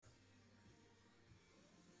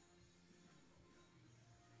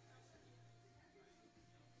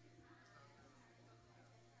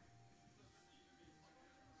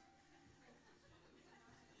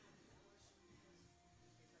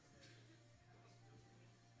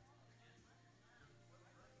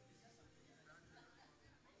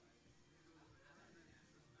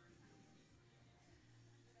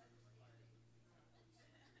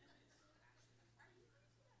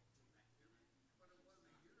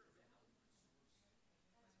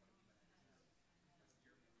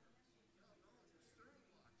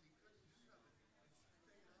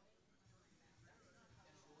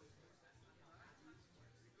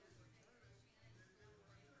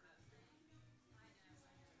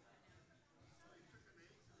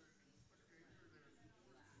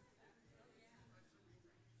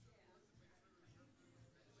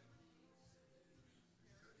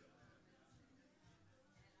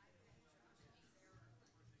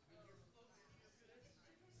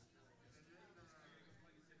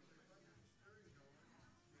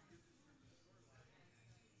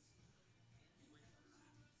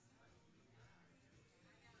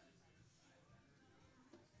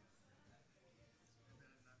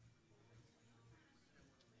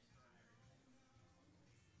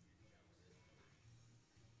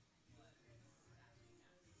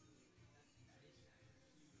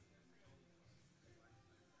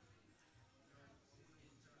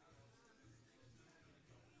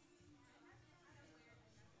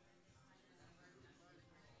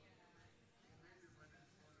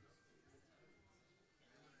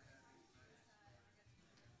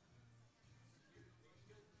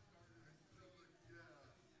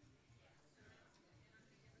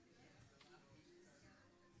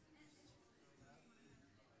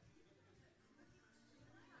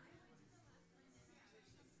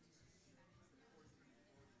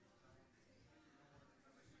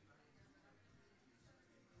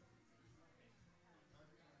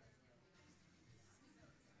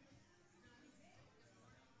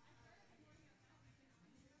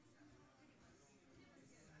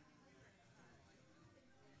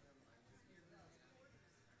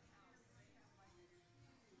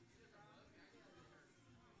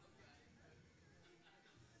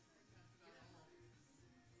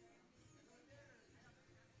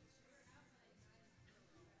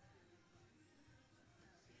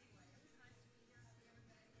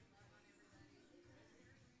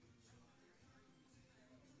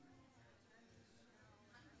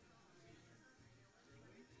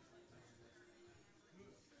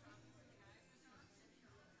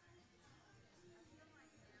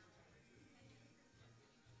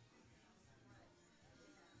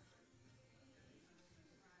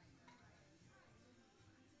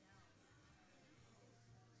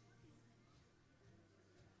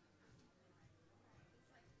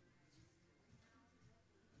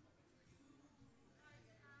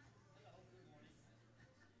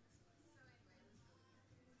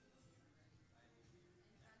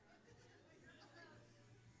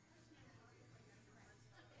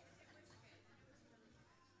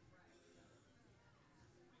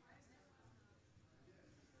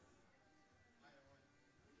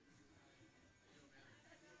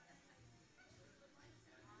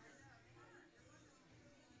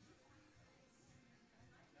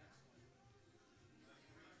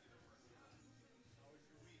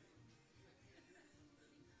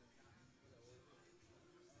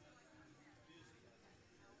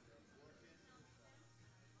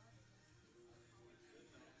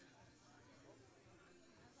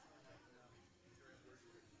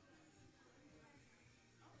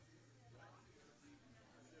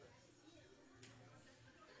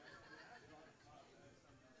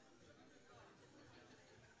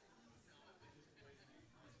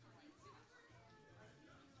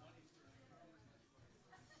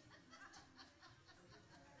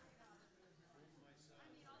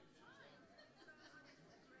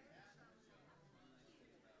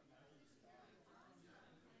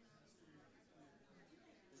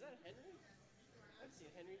haven't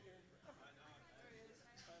seen Henry here in forever.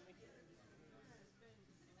 He's finally here.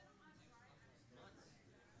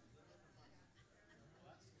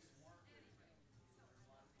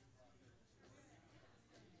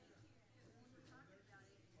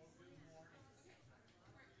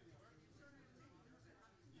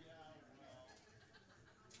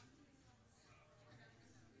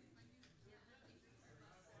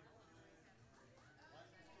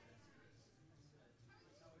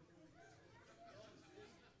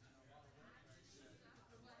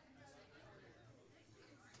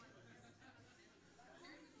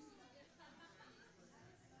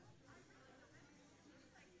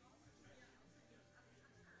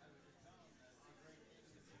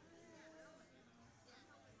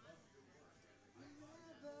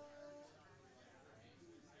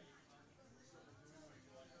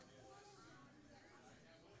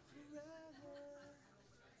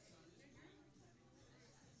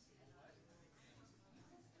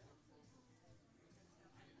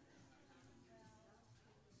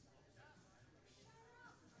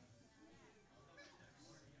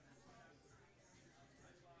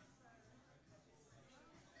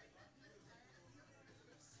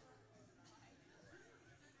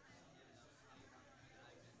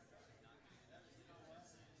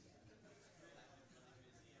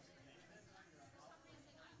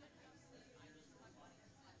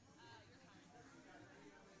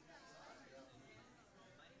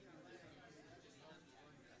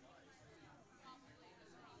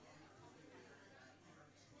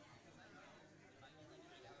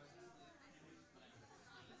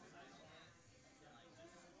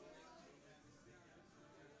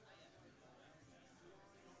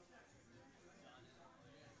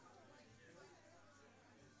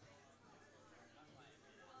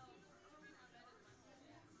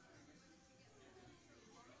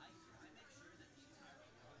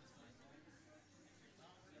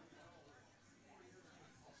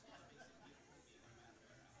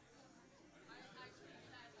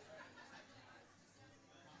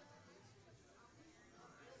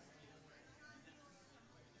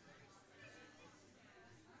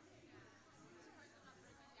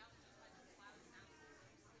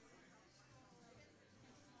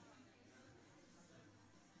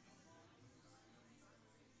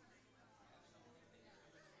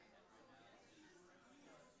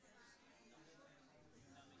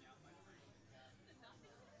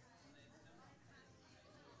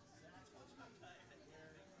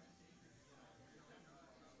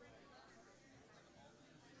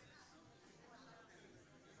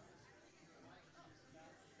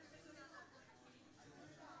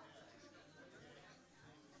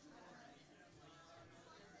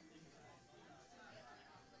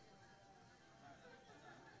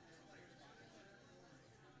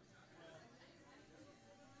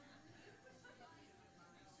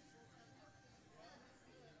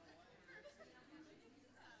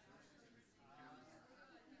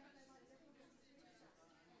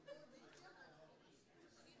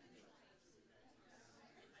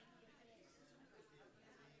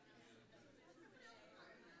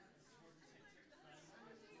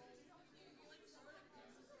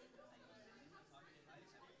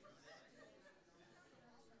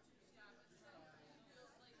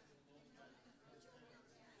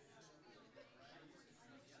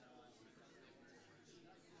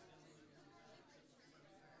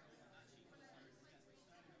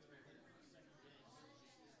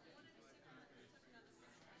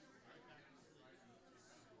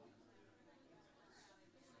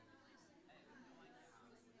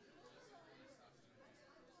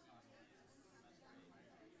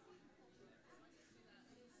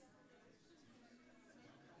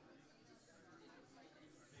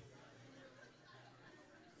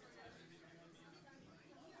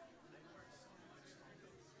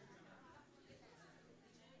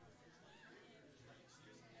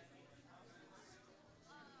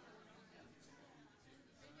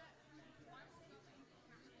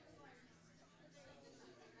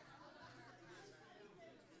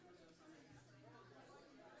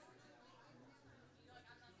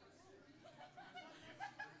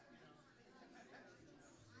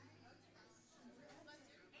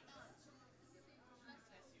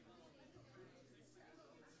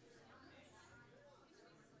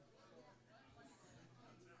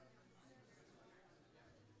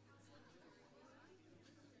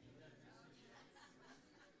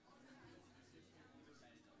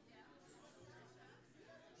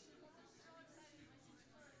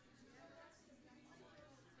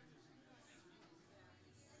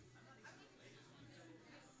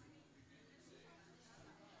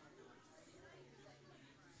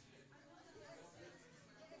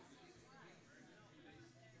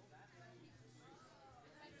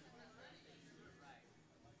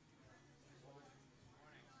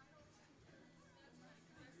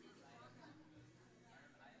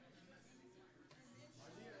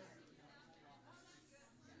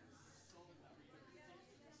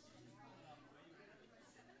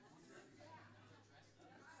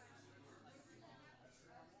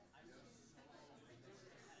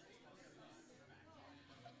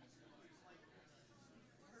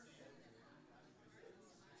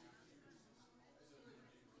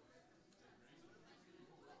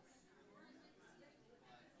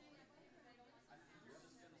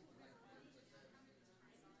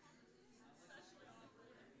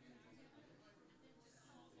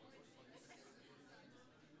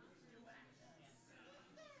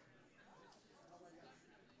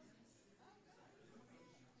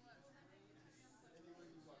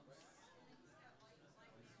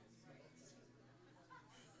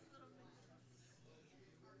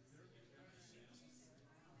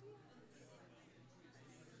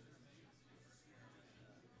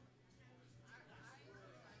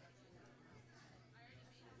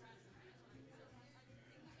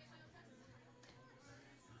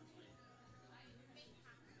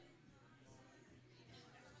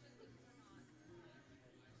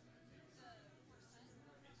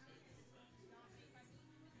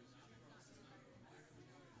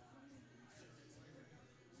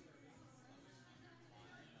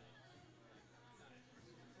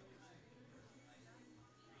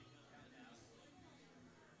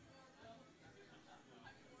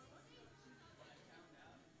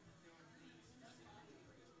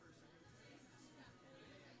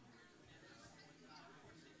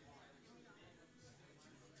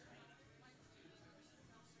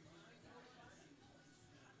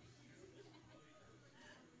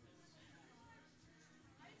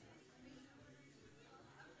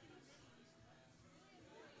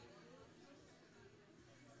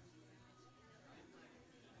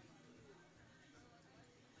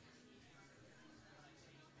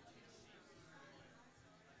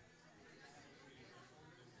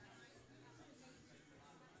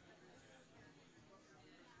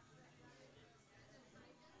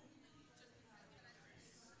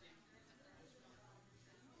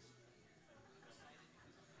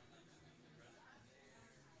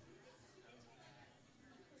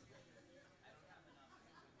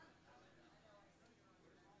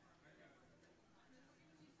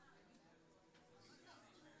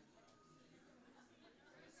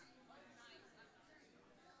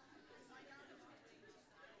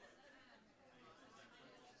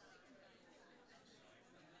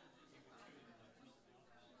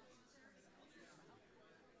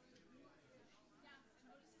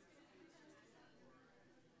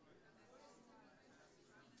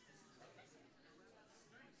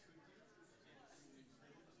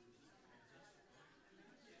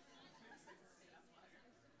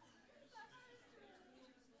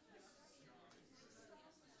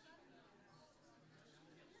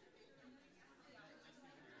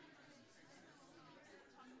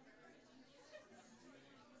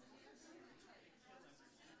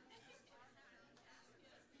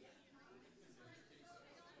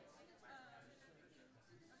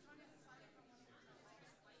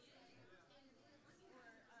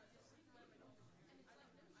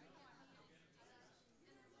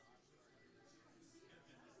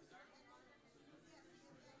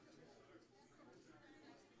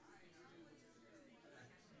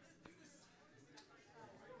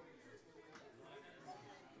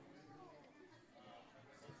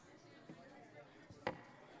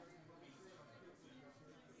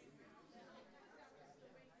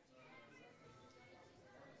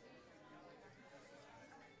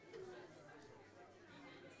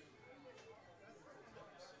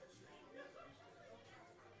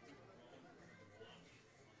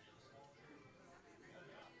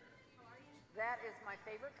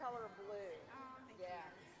 favorite color, blue. Oh, thank Yeah.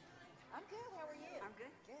 you. I'm good. How are you? I'm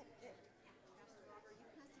good. Good, good. Pastor Bob, are you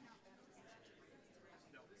passing out baptism certificates today?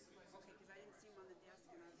 No. Okay, because I didn't see them on the desk,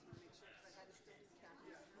 and I just want to make sure, because I got to still do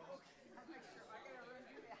Kathy's. Okay. I'll make sure. I got to run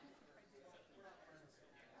do that.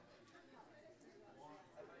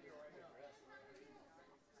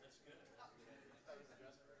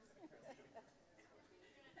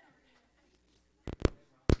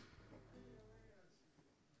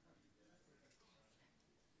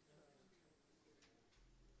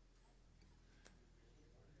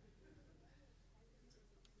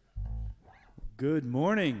 Good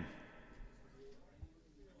morning.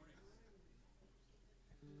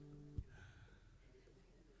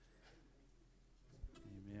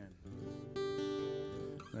 Amen.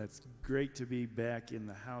 That's great to be back in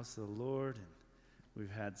the house of the Lord, and we've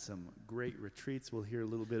had some great retreats we'll hear a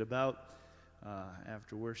little bit about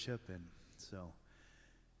after worship. And so,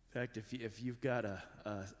 in fact, if you've got a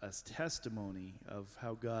testimony of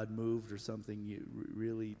how God moved or something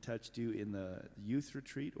really touched you in the youth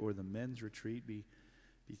retreat or the men's retreat, be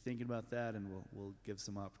thinking about that, and we'll give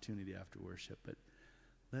some opportunity after worship. But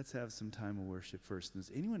let's have some time of worship first.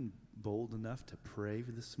 Is anyone bold enough to pray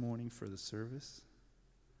this morning for the service?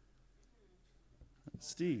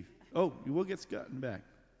 Steve. Oh, we'll get Scott in back.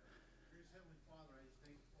 Dear Heavenly Father, I just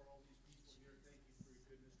thank you for all these people here. Thank you for your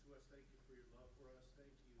goodness to us. Thank you for your love for us.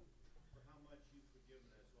 Thank you for how much you've forgiven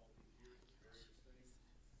us all these years of various things.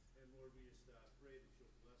 And Lord, we just pray that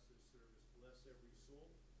you'll bless this service, bless every soul,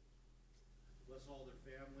 bless all their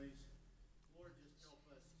families. Lord, just help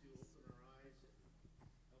us to open our eyes and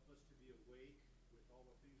help us to be awake with all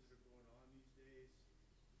the things that are going on these days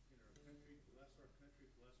in our country. Bless our country,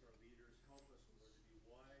 bless our leaders. Help us, Lord, to be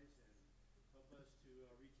wise and help us to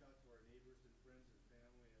reach out to our neighbors and friends and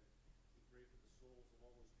family, and we pray for the souls of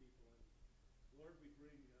all those people. And Lord, we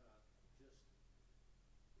bring just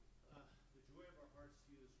the joy of our hearts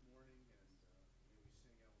to you this morning, and may we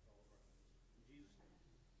sing out with all of our hearts. In Jesus'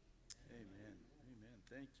 name. Amen. Amen.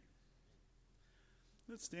 Thank you.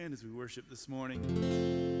 Let's stand as we worship this morning.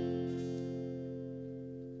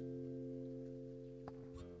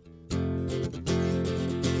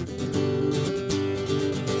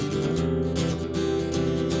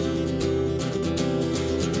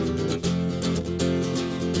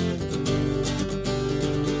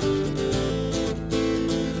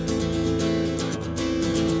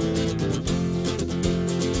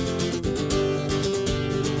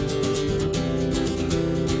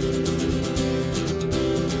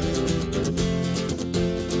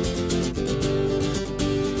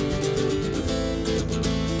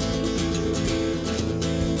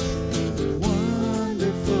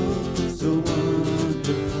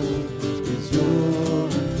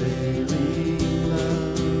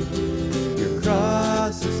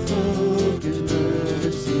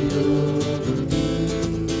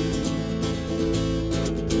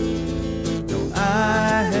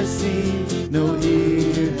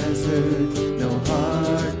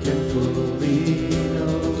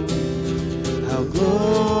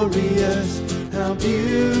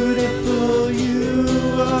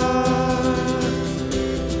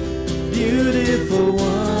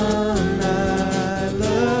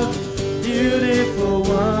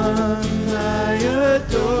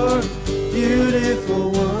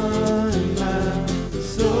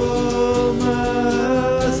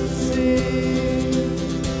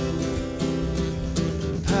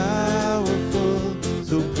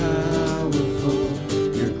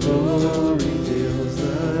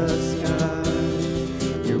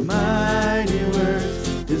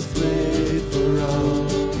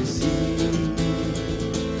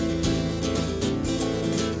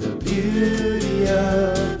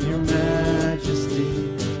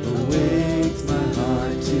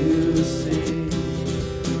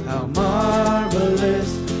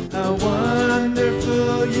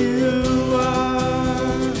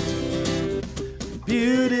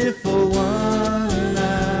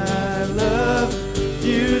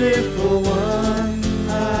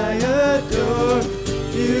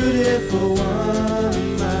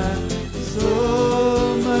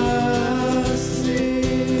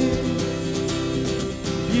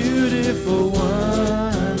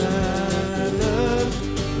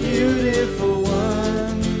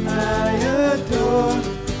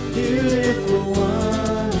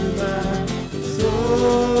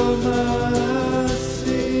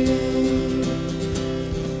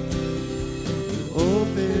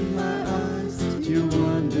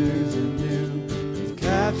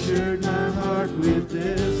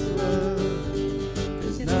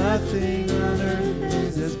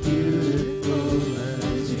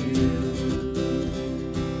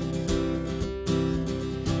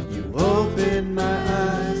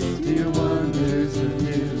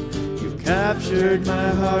 captured my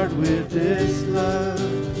heart with this love.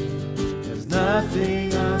 There's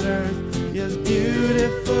nothing on earth as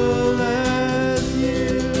beautiful as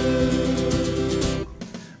you.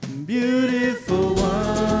 Beautiful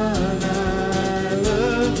one I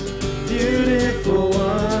love, beautiful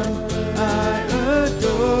one I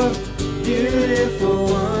adore, beautiful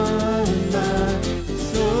one my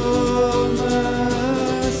soul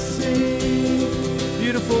must sing.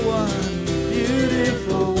 Beautiful one,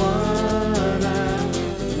 beautiful one I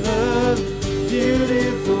love,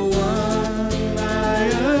 beautiful one I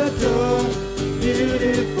adore,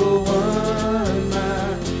 beautiful one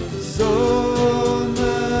my soul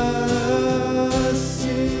must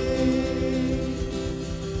sing.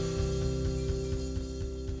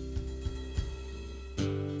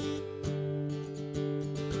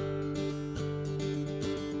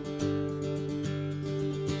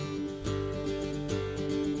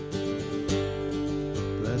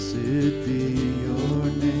 Blessed be your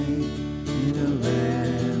name in a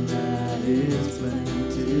land that is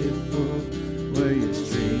plentiful, where your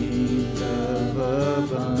streams of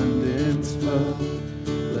abundance flow.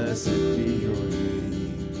 Blessed be your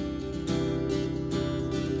name.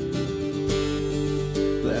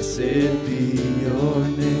 Blessed be your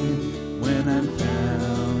name when I'm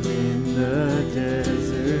found in the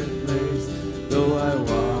desert place. Though I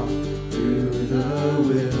walk through the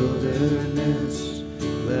wilderness,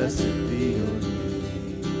 blessed be your name.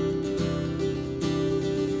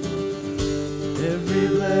 Every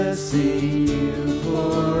blessing you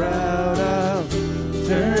pour out, I'll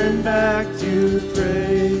turn back to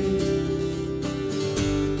praise.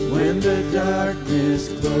 When the darkness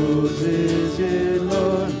closes in,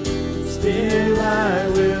 Lord, still I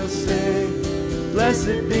will say,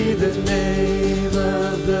 blessed be the name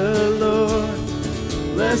of the Lord.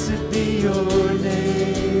 Blessed be your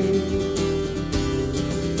name.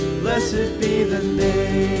 Blessed be the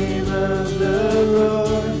name of the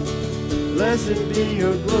Lord. Blessed be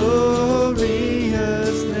your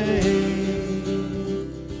glorious name.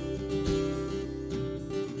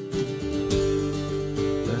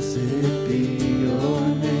 Blessed be your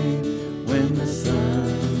name when the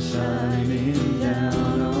sun's shining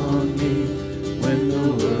down on me, when the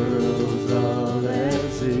world's all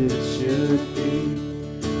as it should be.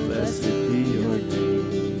 Blessed be your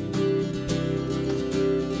name.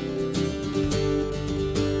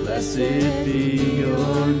 Blessed be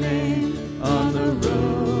your name on the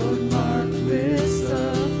road marked with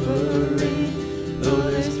suffering. Though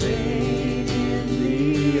there's pain in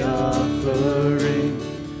the offering,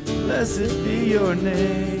 blessed be your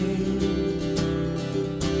name.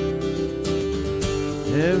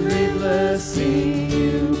 Every blessing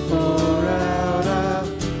you pour out, I'll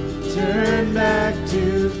turn back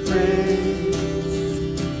to praise.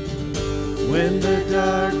 When the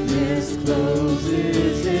darkness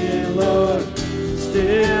closes in, Lord,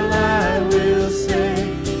 still I will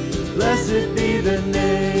say, blessed be the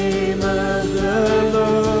name of the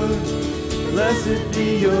Lord. Blessed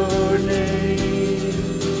be your name.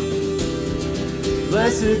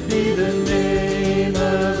 Blessed be the name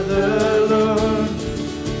of the Lord.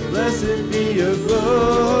 Blessed be your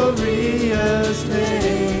glorious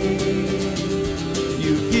name.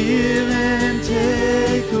 You give and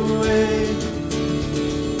take away.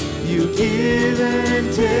 You give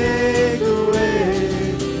and take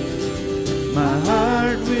away. My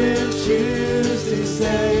heart will choose to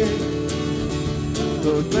say,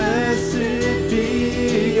 Lord, blessed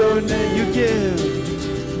be your name.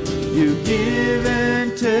 You give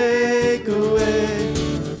and take away.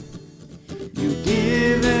 You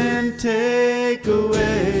give and take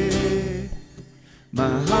away.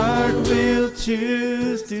 My heart will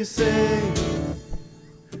choose to say,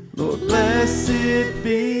 Lord, blessed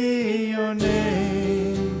be your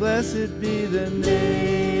name. Blessed be the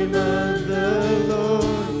name of the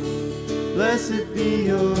Lord. Blessed be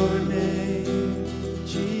your name,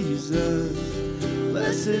 Jesus.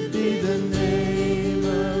 Blessed be the name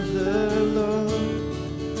of the Lord.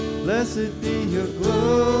 Blessed be your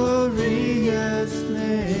glorious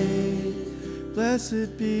name.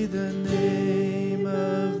 Blessed be the name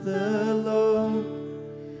of the Lord.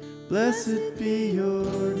 Blessed be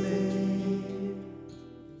your name.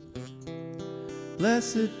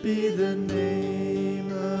 Blessed be the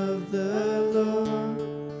name of the Lord.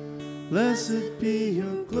 Blessed be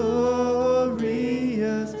your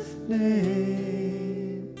glorious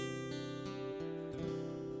name.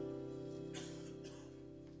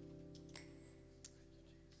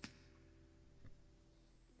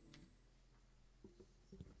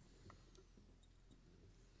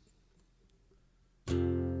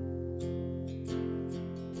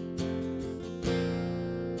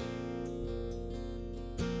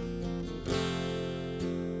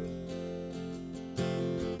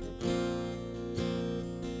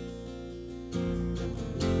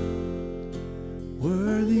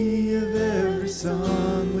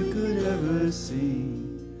 ever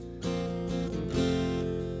seen.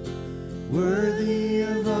 Worthy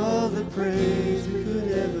of all the praise we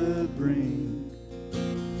could ever bring.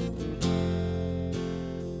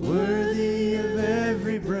 Worthy of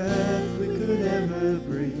every breath we could ever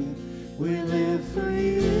breathe. We live for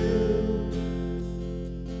you.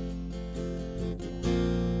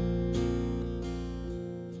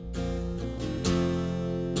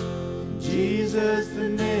 Jesus, the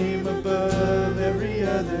name above every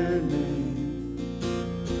other name.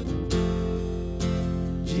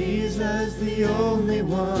 Jesus, the only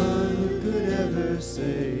one who could ever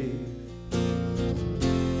save.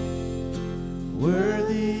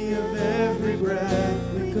 Worthy of every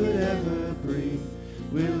breath we could ever breathe.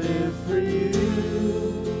 We live for you.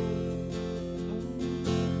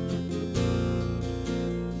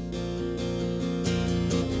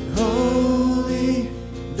 Holy,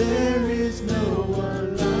 there is no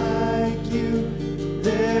one like you.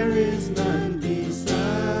 There is none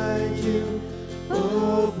beside you.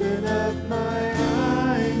 Open up my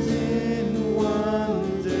eyes in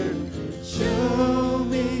wonder. Show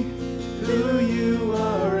me who you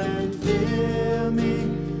are and fill me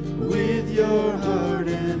with your heart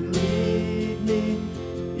and lead me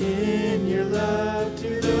in your love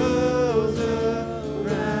to those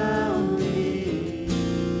around me.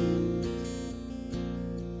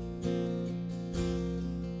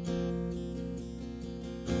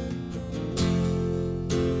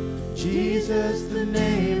 Jesus, the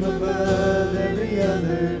name above every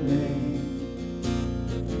other name.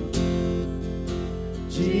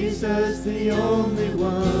 Jesus, the only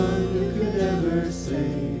one who could ever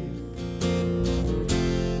save.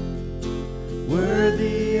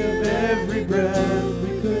 Worthy of every breath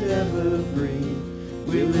we could ever breathe.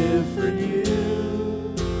 We live for you.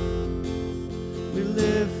 We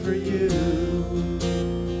live for you.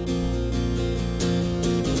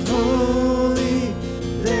 Holy,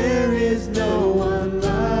 there is no one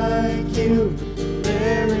like you.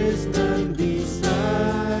 There is none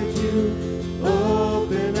beside you.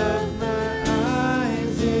 Open up my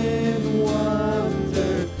eyes in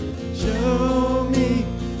wonder. Show me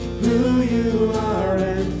who you are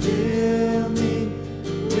and fill me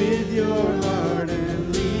with your heart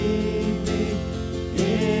and lead me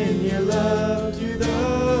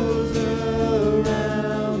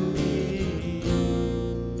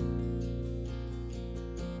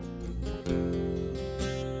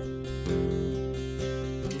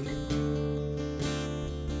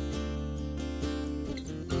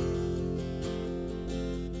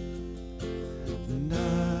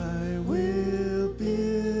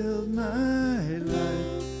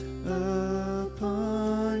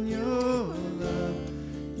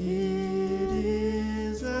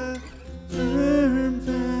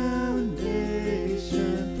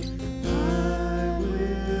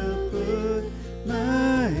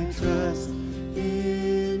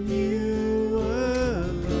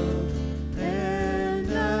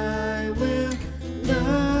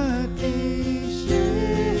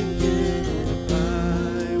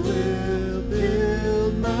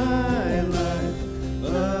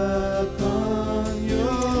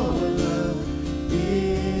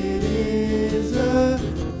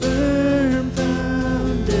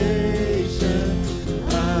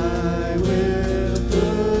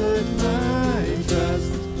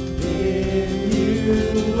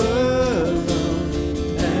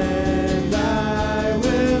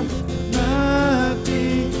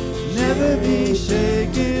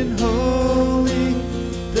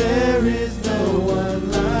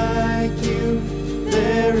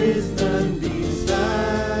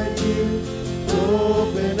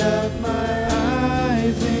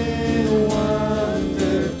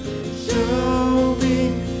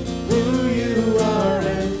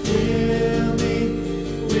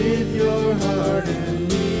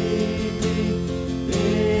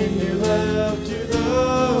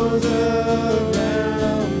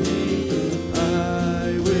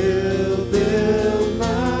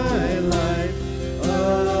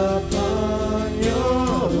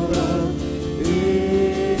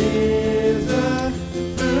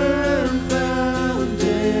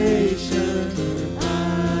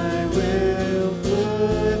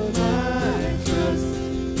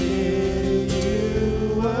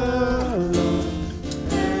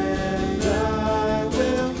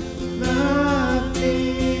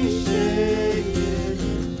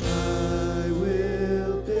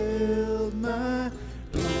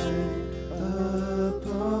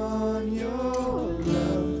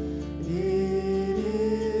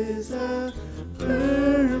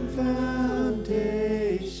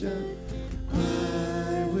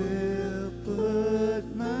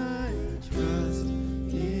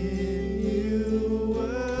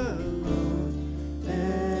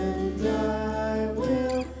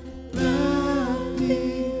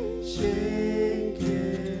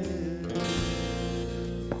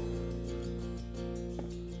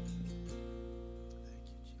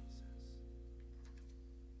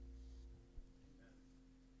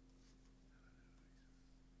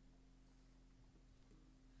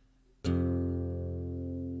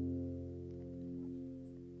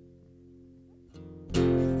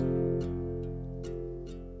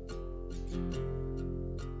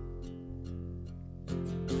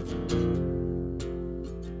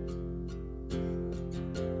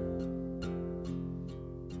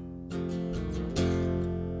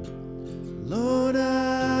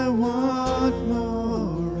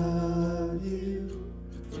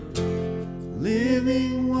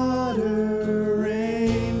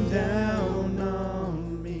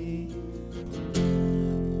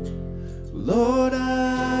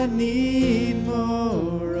need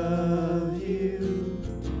more of you.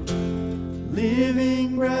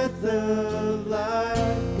 Living breath of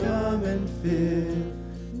life, come and fill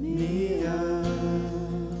me up.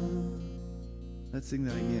 Let's sing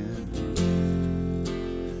that again.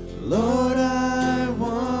 Lord, I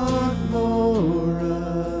want more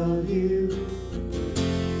of you.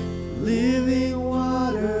 Living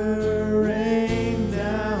water, rain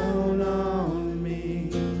down on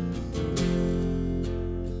me.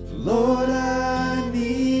 Lord, I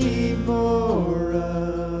need more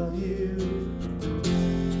of you.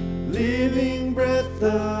 Living breath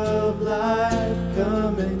of life,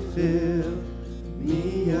 come and fill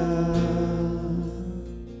me up.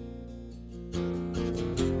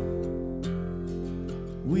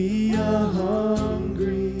 We are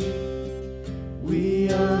hungry.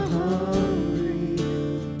 We are hungry.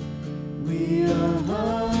 We are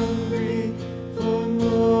hungry for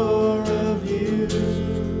more of you.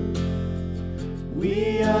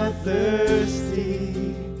 We are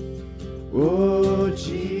thirsty, oh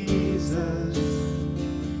Jesus.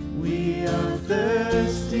 We are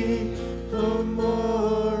thirsty for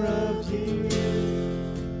more of you.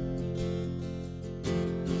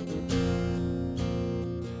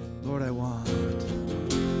 Lord, I want.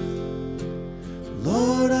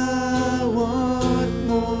 Lord, I want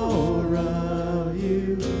more of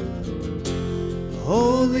you.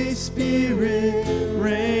 Holy Spirit,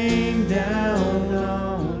 rain down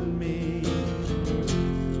on me.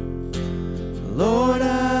 Lord,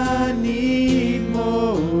 I need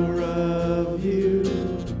more of you.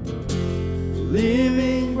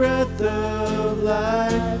 Living breath of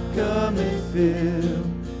life, come and fill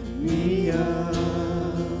me up.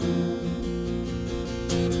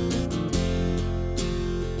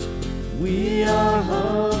 We are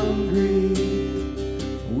hungry.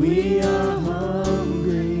 We are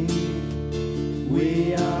hungry.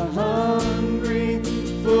 We are hungry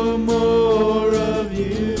for more of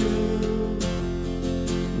you.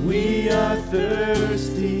 We are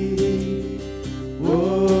thirsty,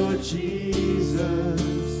 oh Jesus.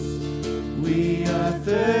 We are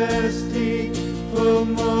thirsty for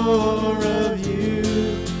more of you.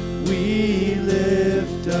 We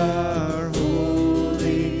lift our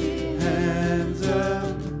holy hands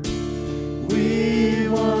up. We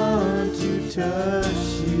want to touch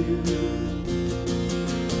you.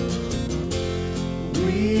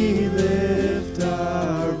 We lift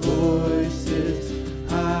our voices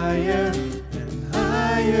higher and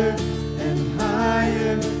higher and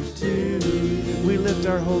higher to you. We lift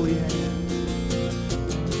our holy hands.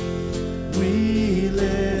 We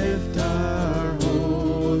lift our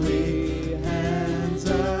holy hands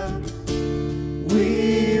up.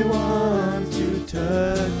 We want to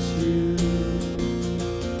touch you.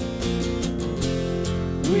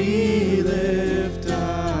 We lift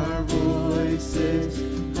our voices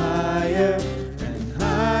higher and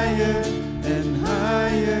higher and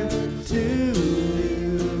higher to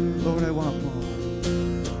you. Lord, I want more.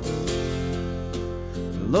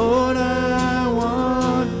 Lord, I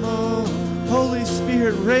want more. Holy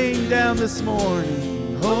Spirit, rain down this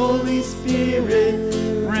morning. Holy Spirit,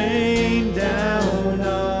 rain down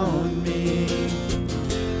on me.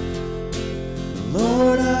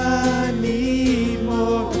 Lord, I need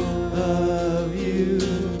more of you.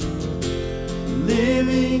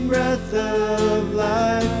 Living breath of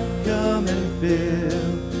life, come and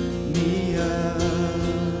fill me up.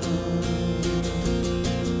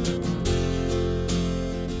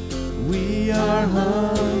 We are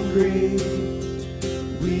hungry.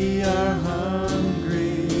 We are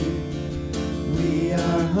hungry. We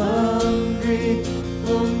are hungry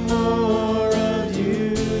for more of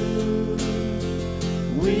you.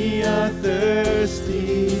 We are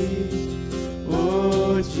thirsty,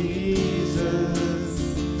 oh Jesus.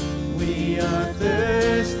 We are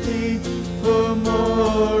thirsty for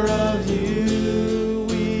more of you.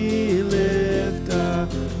 We lift our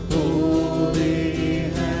holy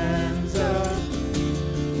hands up.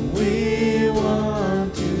 We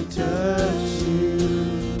want to touch you.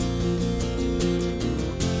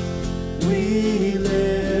 We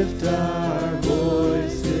lift our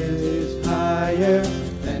voices higher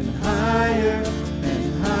and higher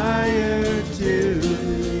and higher to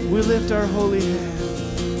you. We lift our holy hands.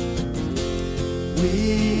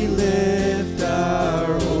 We lift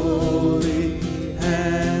our holy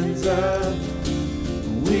hands up.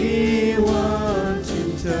 We want to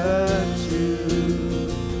touch you.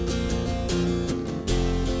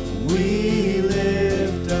 We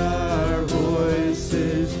lift our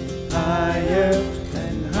voices higher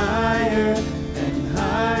and higher and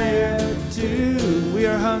higher to you. We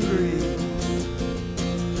are hungry.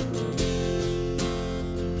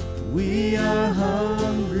 We are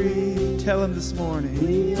hungry. Tell him this morning.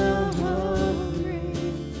 We are hungry.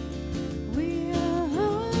 We are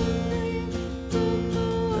hungry for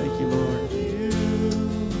more Thank you, Lord. of you.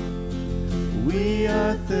 We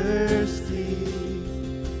are thirsty.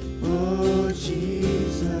 Oh,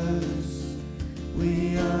 Jesus.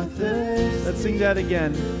 We are thirsty. Let's sing that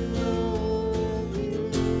again.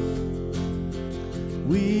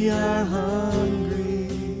 We are hungry.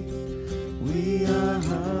 We are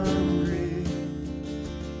hungry.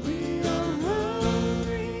 We are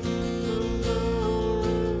hungry for more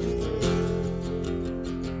of you.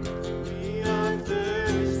 We are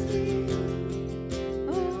thirsty.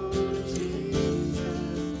 Oh,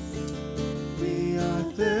 Jesus. We are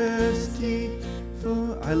thirsty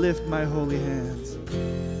for. I lift my holy hands.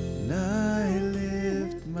 And I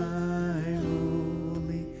lift my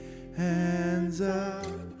holy hands up.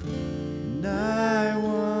 And I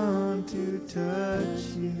want to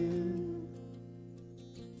touch you.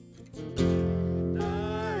 And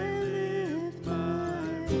I lift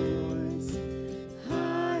my voice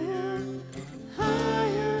Higher,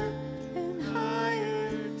 higher, and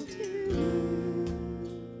higher to you.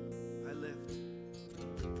 I lift.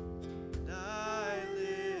 And I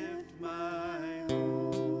lift my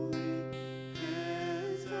holy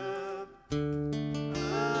hands up.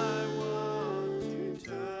 I want to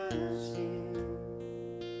touch you.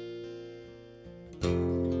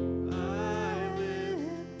 I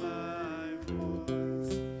lift my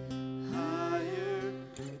voice higher,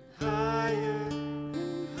 higher,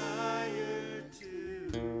 and higher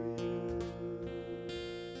to you.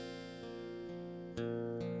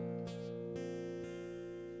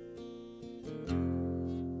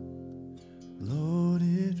 Lord,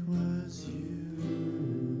 it was you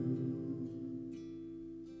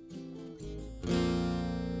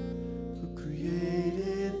who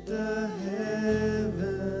created the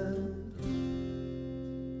heaven.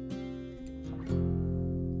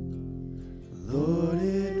 Lord,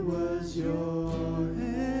 it was your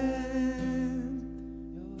hand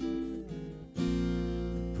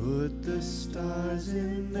that put the stars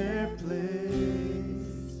in their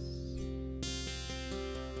place.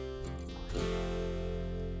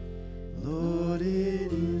 Lord,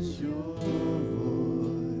 it is your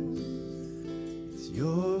voice. It's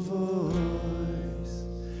your voice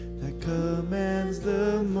that commands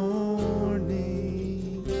the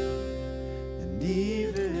morning, and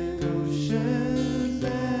even oceans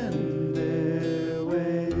and their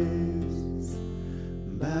waves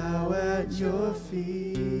bow at your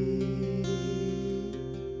feet.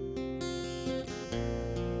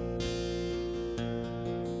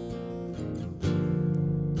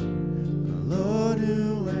 Lord,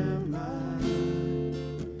 who am I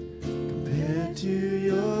compared to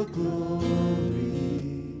your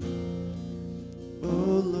glory?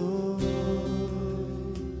 Oh Lord,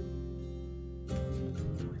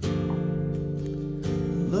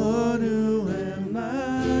 Lord, who am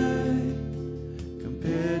I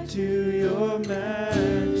compared to your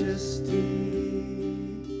majesty?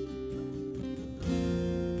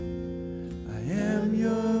 I am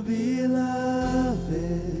your beloved,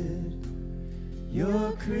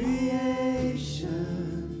 your creation,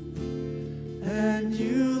 and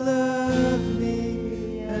you love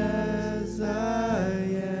me as I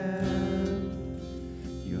am.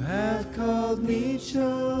 You have called me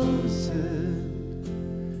chosen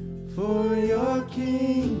for your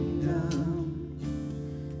kingdom,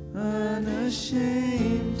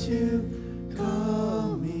 unashamed to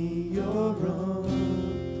call me your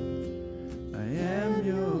own. I am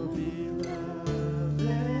your beloved.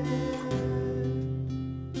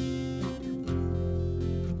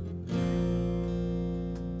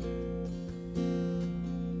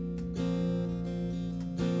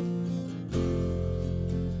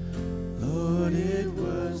 Lord, it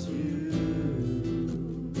was you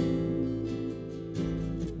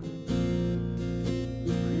who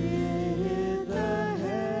created the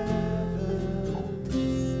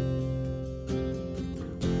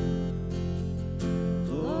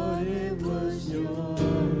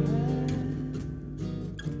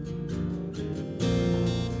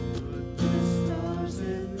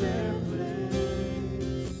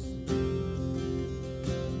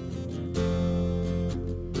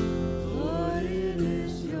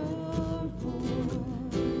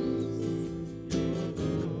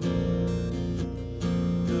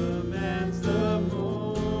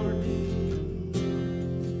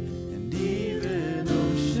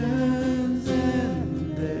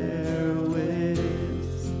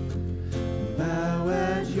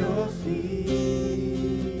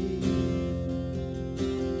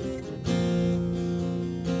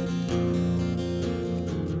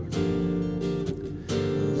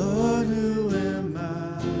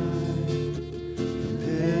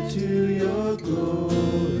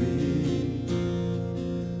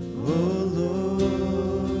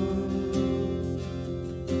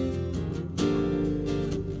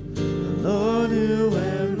who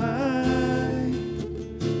am I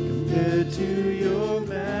compared to your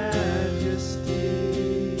majesty?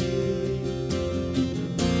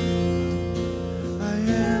 I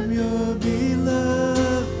am your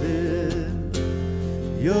beloved,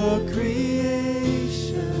 your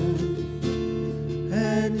creation,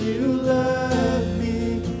 and you love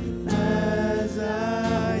me as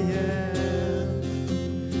I am.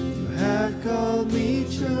 You have called me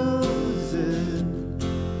chosen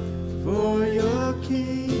for your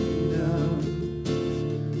kingdom,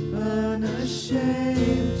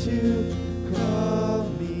 unashamed to call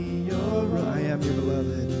me your own. I am your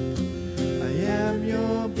beloved. I am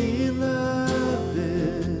your beloved,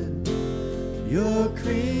 your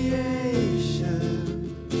creation,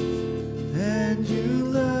 and you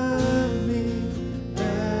love me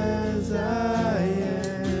as I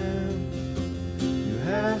am. You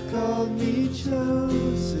have called me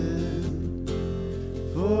chosen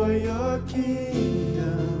for your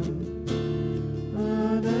kingdom,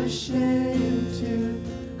 unashamed to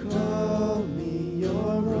call me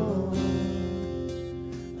your own.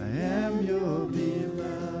 I am your beloved.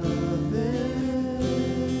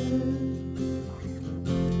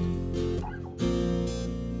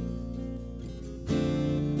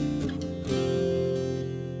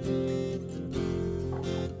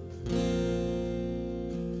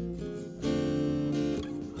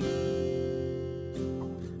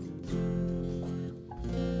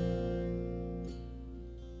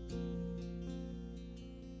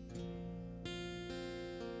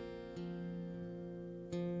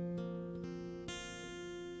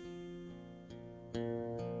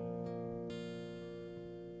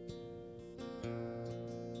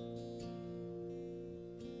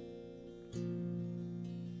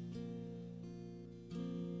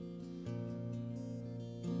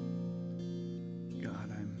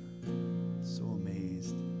 God, I'm so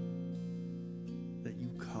amazed that you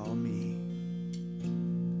call me,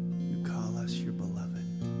 you call us your beloved.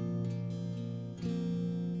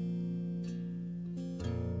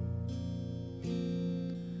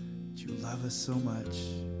 That you love us so much.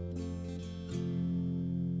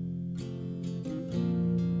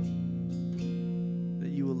 That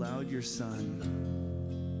you allowed your Son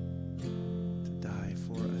to die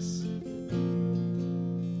for us.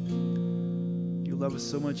 You love us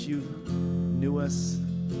so much you knew us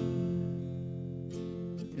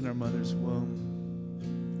in our mother's womb.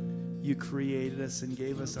 You created us and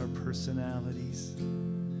gave us our personalities.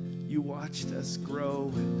 You watched us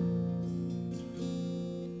grow and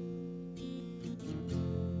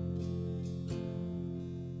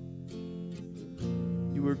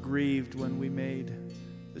you were grieved when we made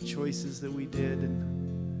the choices that we did,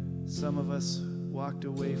 and some of us walked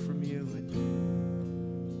away from you,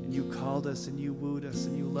 and you called us and you wooed us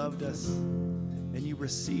and you loved us and you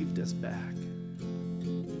received us back.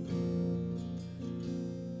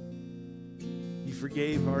 You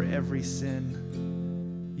forgave our every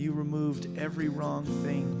sin. You removed every wrong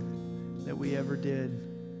thing that we ever did.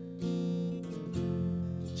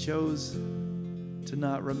 Chose to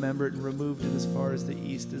not remember it and removed it as far as the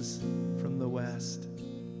east is from the west.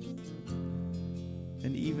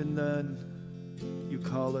 And even then, you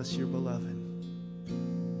called us your beloved.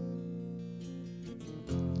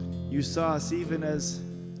 You saw us even as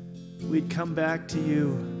we'd come back to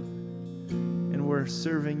you and were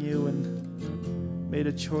serving you and made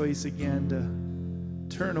a choice again to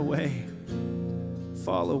turn away,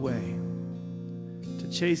 fall away, to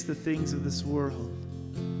chase the things of this world,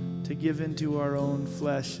 to give into our own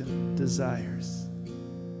flesh and desires.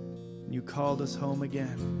 And you called us home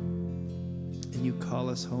again, and you call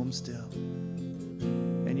us home still.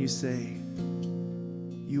 And you say,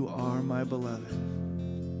 you are my beloved.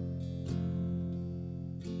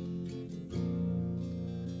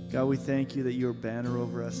 God, we thank you that your banner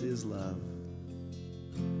over us is love.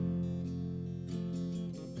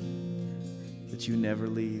 That you never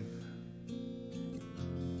leave.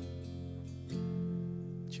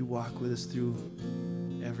 That you walk with us through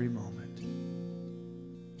every moment.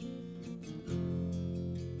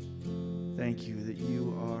 Thank you that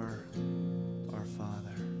you are our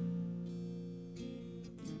Father.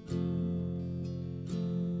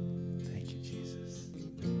 Thank you, Jesus.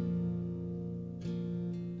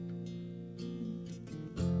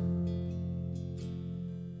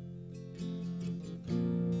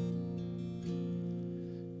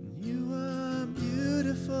 You are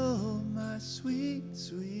beautiful, my sweet,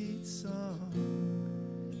 sweet song.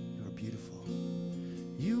 You are beautiful.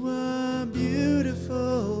 You are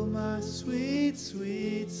beautiful, my sweet,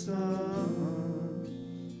 sweet song.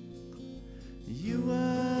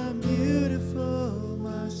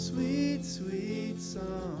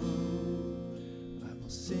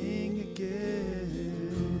 sing again.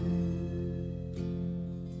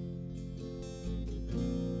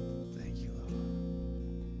 Thank you, Lord.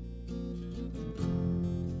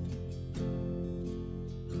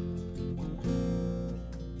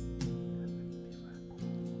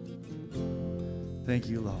 Thank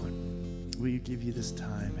you, Lord. We give you this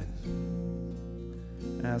time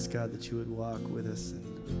and ask, God, that you would walk with us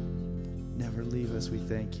and never leave us. We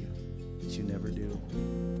thank you that you never do.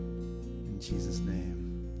 In Jesus' name,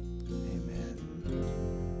 amen.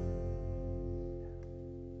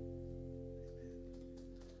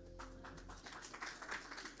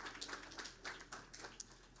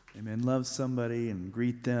 Amen. Love somebody and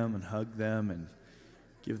greet them and hug them and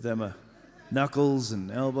give them a knuckles and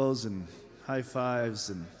elbows and high fives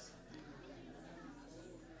and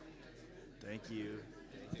thank you.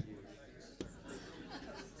 Thank you.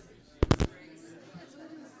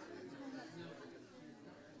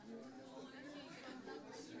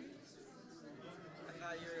 I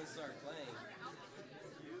thought you were going to start playing.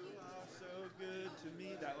 You are so good to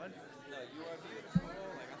me. That one? No, you are beautiful.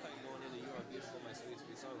 Like, I thought you were going into You Are Beautiful, My Sweet,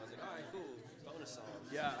 Sweet Song. I was like, all right, cool. Bonus song.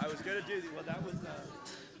 Yeah, I was going to do the, well, that was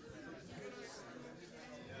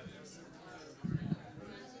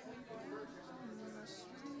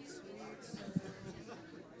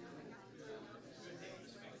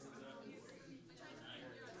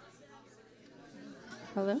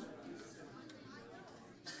Hello?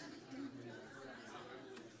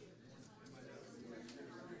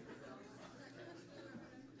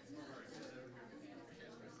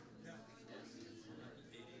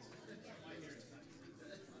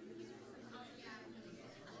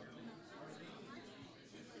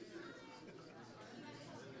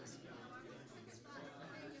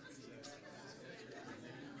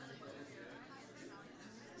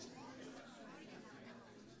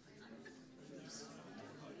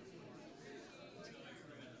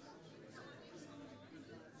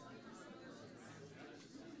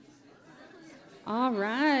 All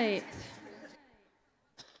right.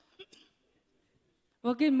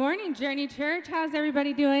 Well, good morning, Journey Church. How's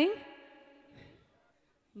everybody doing?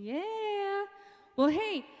 Yeah. Well,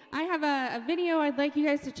 hey, I have a video I'd like you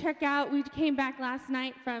guys to check out. We came back last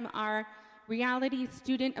night from our Reality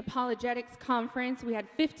Student Apologetics Conference. We had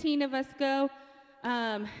 15 of us go.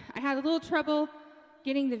 I had a little trouble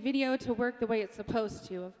getting the video to work the way it's supposed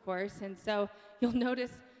to, of course. And so you'll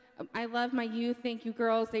notice I love my youth. Thank you,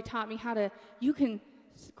 girls. They taught me how to, you can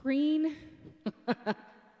screen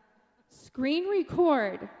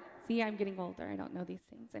record. See, I'm getting older. I don't know these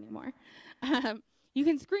things anymore. You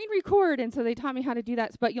can screen record, and so they taught me how to do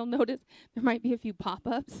that. But you'll notice there might be a few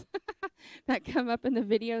pop-ups that come up in the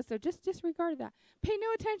video, so just disregard that. Pay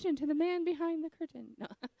no attention to the man behind the curtain.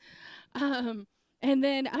 No. And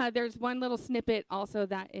then there's one little snippet also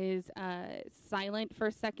that is silent for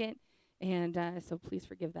a second. And so please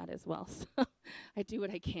forgive that as well. So I do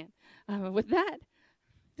what I can. With that,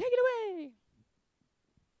 take it away.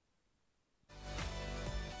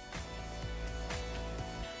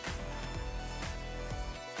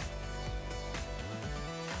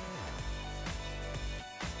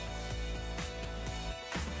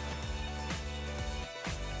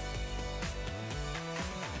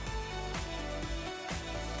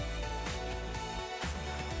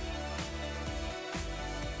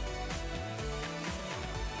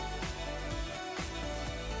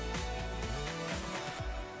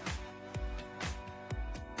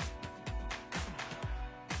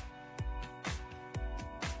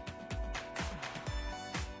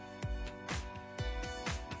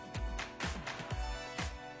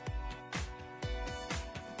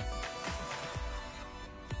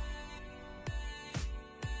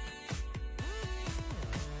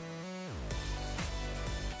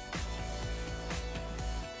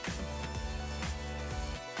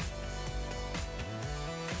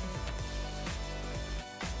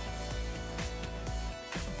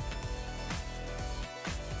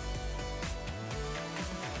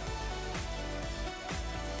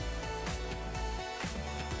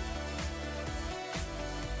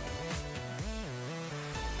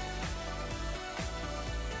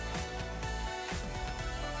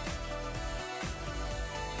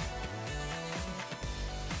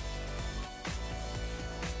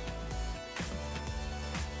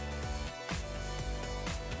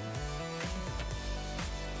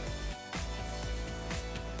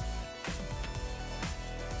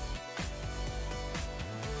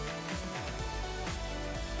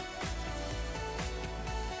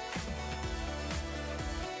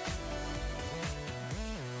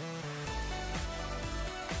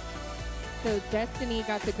 So Destiny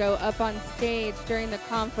got to go up on stage during the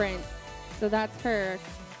conference. So that's her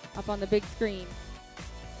up on the big screen.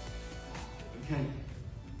 Okay.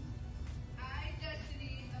 I,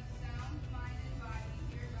 Destiny, of sound mind and body,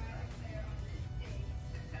 hereby declare on this day,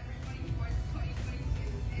 September 24th,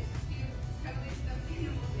 2022, execute heavily stuffed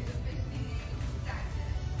animal is officially named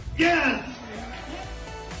Saxon. Yes!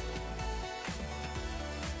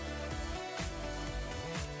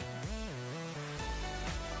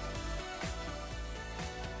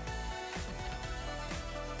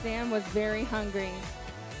 Sam was very hungry.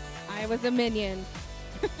 I was a minion.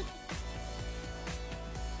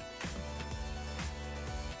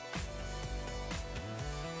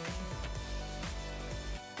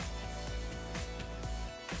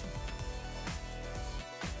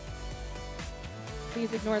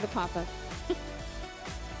 Please ignore the pop-up.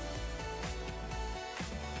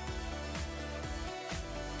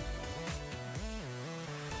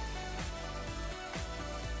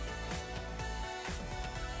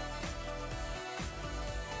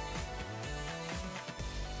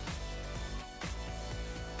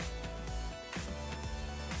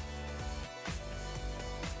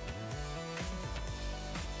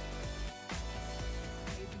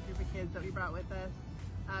 Amazing group of kids that we brought with us,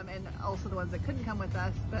 and also the ones that couldn't come with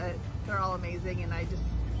us, but they're all amazing, and I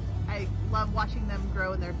love watching them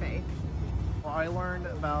grow in their faith. Well, I learned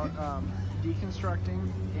about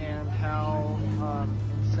deconstructing and how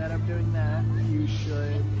instead of doing that, you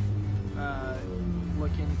should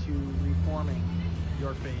look into reforming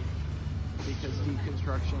your faith, because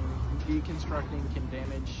deconstructing can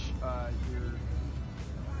damage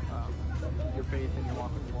your faith and your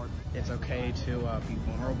walk with the Lord. It's okay to be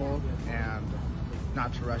vulnerable and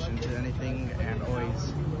not to rush into anything, and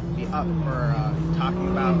always be up for talking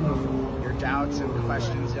about your doubts and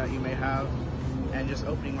questions that you may have, and just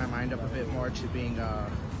opening my mind up a bit more to being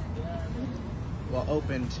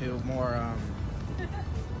open to more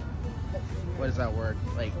what is that word,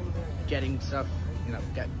 like getting stuff,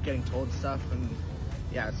 getting told stuff, and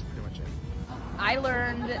yeah, that's pretty much it. I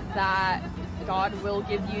learned that God will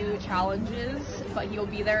give you challenges, but He'll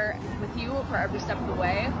be there with you for every step of the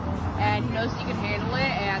way, and He knows you can handle it,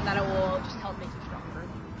 and that it will just help make you stronger.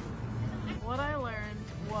 What I learned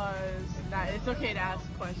was that it's okay to ask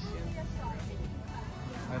questions.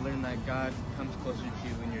 I learned that God comes closer to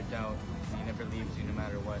you in your doubt, and He never leaves you no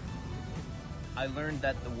matter what. I learned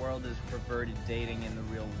that the world is perverted dating in the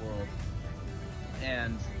real world,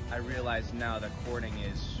 and I realize now that courting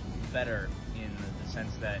is better in the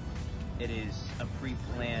sense that it is a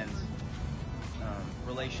pre-planned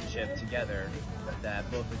relationship together that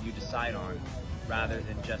both of you decide on, rather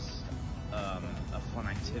than just a fun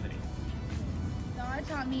activity. God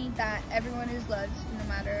taught me that everyone is loved no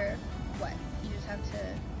matter what. You just have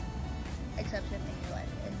to accept Him in your life,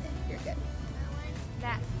 and then you're good.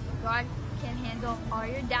 That God can handle all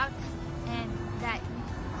your doubts, and that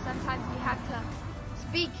sometimes you have to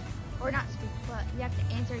speak, or not speak, but you have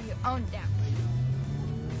to answer your own doubts.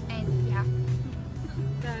 And yeah.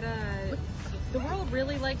 That the world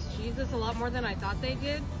really likes Jesus a lot more than I thought they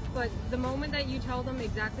did, but the moment that you tell them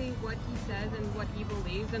exactly what He says and what He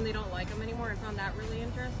believes, then they don't like Him anymore. I found that really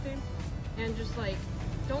interesting. And just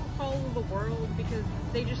don't follow the world, because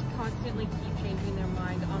they just constantly keep changing their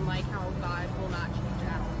mind on how God will not change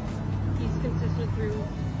at all. He's consistent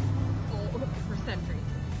for centuries,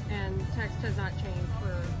 and text has not changed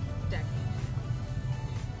for decades.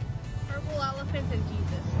 Purple elephants and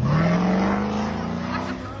Jesus.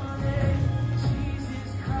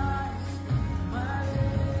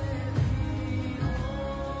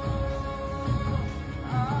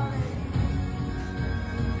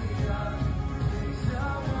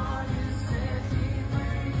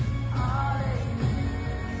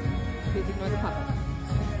 Please ignore the pop-up.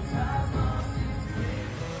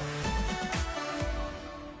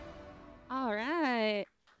 All right.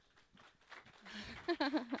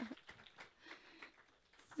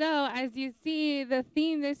 So as you see, the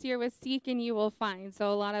theme this year was seek and you will find.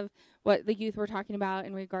 So a lot of what the youth were talking about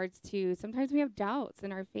in regards to sometimes we have doubts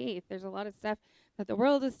in our faith. There's a lot of stuff that the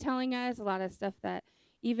world is telling us, a lot of stuff that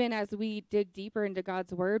even as we dig deeper into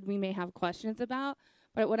God's word, we may have questions about.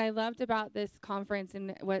 But what I loved about this conference,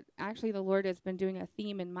 and what actually the Lord has been doing a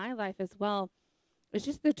theme in my life as well, is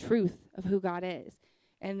just the truth of who God is.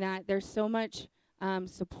 And that there's so much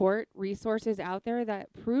support, resources out there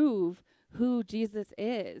that prove who Jesus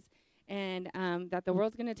is. And that the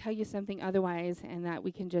world's going to tell you something otherwise, and that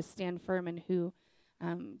we can just stand firm in who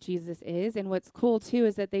Jesus is. And what's cool, too,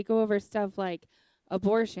 is that they go over stuff like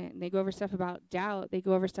abortion. They go over stuff about doubt. They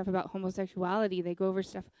go over stuff about homosexuality. They go over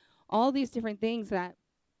stuff, all these different things that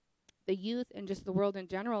the youth and just the world in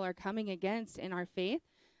general are coming against in our faith.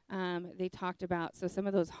 They talked about, so some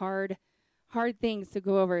of those hard things to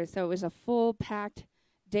go over. So it was a full packed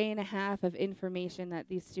day and a half of information that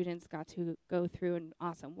these students got to go through in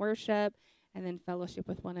awesome worship and then fellowship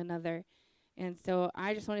with one another. And so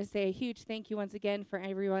I just want to say a huge thank you once again for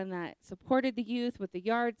everyone that supported the youth with the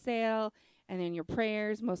yard sale and then your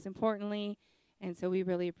prayers, most importantly. And so we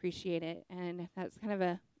really appreciate it. And that's kind of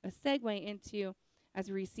a segue into, as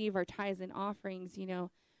we receive our tithes and offerings, you know,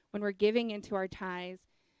 when we're giving into our tithes,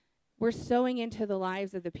 we're sowing into the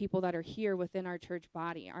lives of the people that are here within our church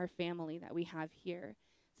body, our family that we have here.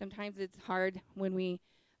 Sometimes it's hard when we,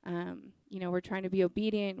 we're trying to be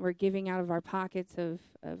obedient. We're giving out of our pockets of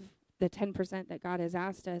the 10% that God has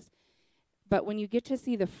asked us. But when you get to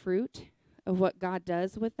see the fruit of what God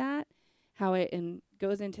does with that, how it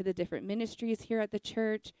goes into the different ministries here at the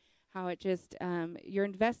church, how it just, you're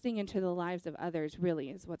investing into the lives of others really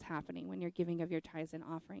is what's happening when you're giving of your tithes and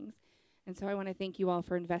offerings. And so I want to thank you all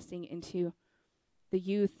for investing into the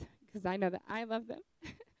youth, because I know that I love them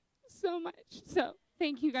so much. So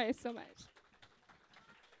thank you guys so much.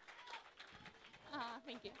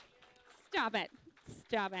 Thank you. Stop it.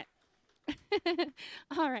 Stop it.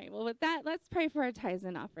 All right. Well, with that, let's pray for our tithes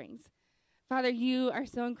and offerings. Father, you are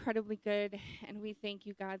so incredibly good, and we thank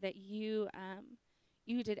you, God, that you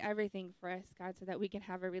did everything for us, God, so that we can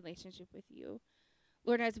have a relationship with you.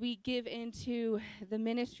 Lord, as we give into the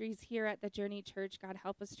ministries here at the Journey Church, God,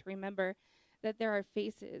 help us to remember that there are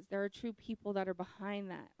faces, there are true people that are behind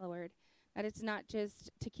that, Lord, that it's not just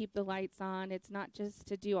to keep the lights on, it's not just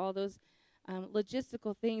to do all those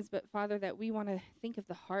logistical things, but Father, that we want to think of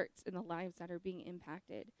the hearts and the lives that are being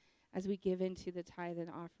impacted as we give into the tithe and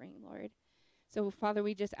offering, Lord. So, Father,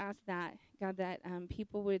 we just ask that, God, that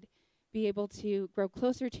people would be able to grow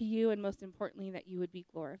closer to you, and most importantly, that you would be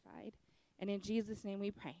glorified. And in Jesus' name we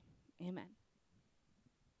pray. Amen.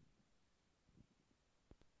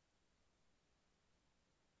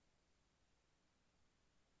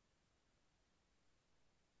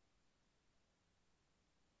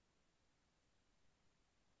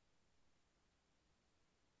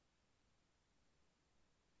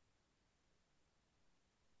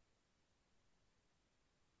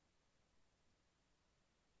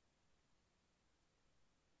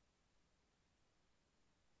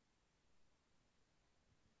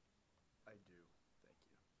 I do. Thank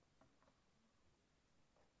you.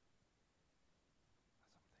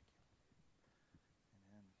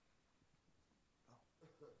 Awesome.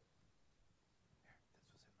 Thank you. And then, here, this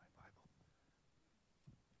was in my Bible.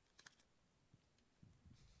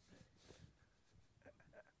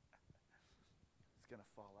 It's going to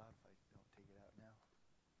fall out if I don't take it out now.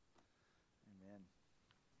 Amen.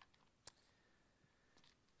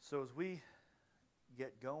 So as we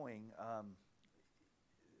get going,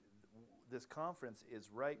 this conference is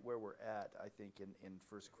right where we're at, I think, in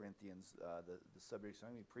 1 Corinthians, the subject. So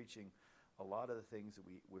I'm going to be preaching a lot of the things that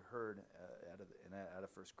we heard out of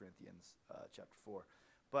 1 Corinthians chapter 4.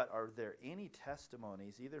 But are there any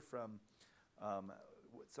testimonies, either from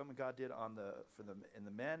what something God did for the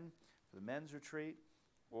men's retreat,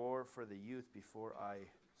 or for the youth before I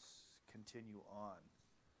continue on?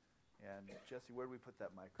 And Jesse, where do we put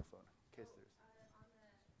that microphone? In case there's.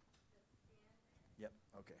 Yep.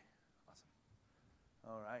 Okay. Awesome.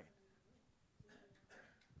 All right.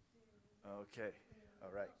 Okay. All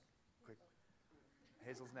right. Quick.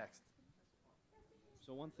 Hazel's next.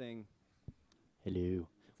 So one thing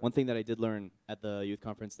that I did learn at the youth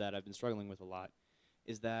conference that I've been struggling with a lot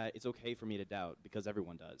is that it's okay for me to doubt, because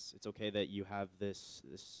everyone does. It's okay that you have this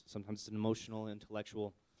sometimes it's an emotional,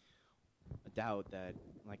 intellectual doubt that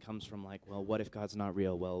comes from well, what if God's not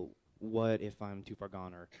real? Well, what if I'm too far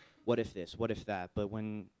gone? Or what if this? What if that? But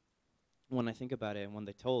when I think about it, and when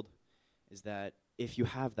they told, is that if you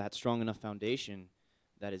have that strong enough foundation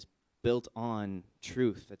that is built on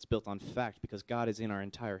truth, that's built on fact, because God is in our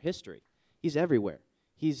entire history. He's everywhere.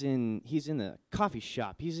 He's in the coffee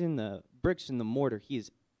shop. He's in the bricks and the mortar. He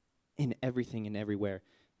is in everything and everywhere.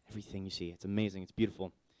 Everything you see. It's amazing. It's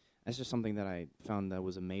beautiful. That's just something that I found that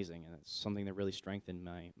was amazing, and it's something that really strengthened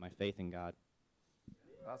my faith in God.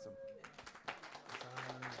 Awesome. All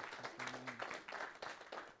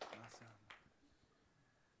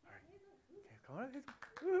right. Okay, come on.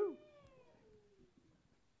 Woo-hoo.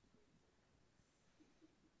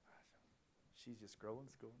 She's just scrolling.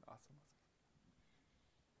 Awesome.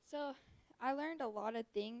 So I learned a lot of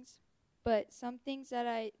things, but some things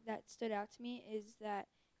that stood out to me is that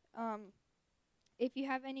if you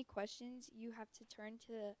have any questions, you have to turn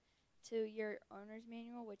to your owner's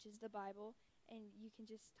manual, which is the Bible, and you can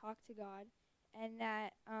just talk to God, and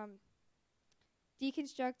that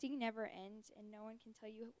deconstructing never ends, and no one can tell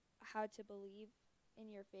you how to believe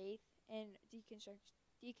in your faith, and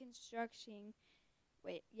deconstructing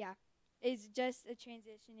is just a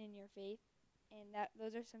transition in your faith, and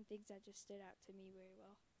those are some things that just stood out to me very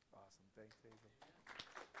well. Awesome. Thanks, Hazel.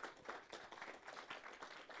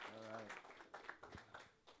 All right.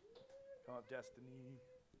 Come up, Destiny.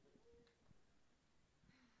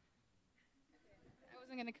 I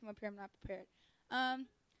wasn't going to come up here. I'm not prepared.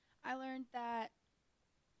 I learned that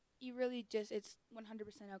you really it's 100%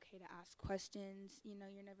 okay to ask questions. You know,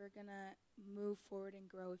 you're never going to move forward and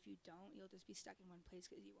grow if you don't. You'll just be stuck in one place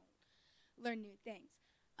because you won't learn new things.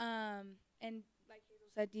 And like Hazel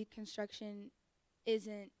said, deconstruction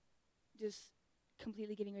isn't just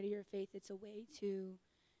completely getting rid of your faith. It's a way to,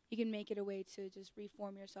 you can make it a way to just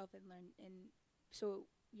reform yourself and learn, and so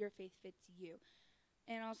your faith fits you.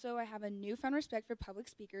 And also, I have a newfound respect for public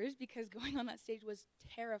speakers because going on that stage was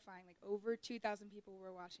terrifying. Like, over 2,000 people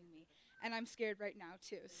were watching me, and I'm scared right now,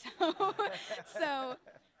 too. So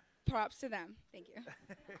props to them. Thank you.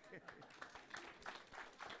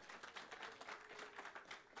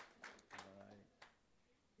 All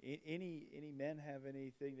right. Any men have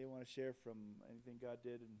anything they want to share from anything God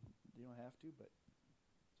did? And you don't have to, but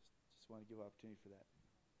just want to give opportunity for that.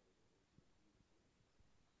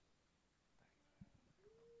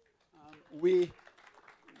 We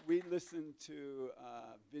listened to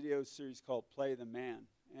a video series called Play the Man,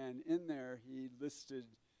 and in there he listed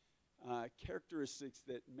characteristics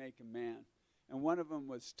that make a man, and one of them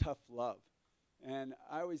was tough love. And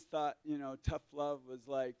I always thought, tough love was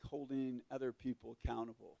like holding other people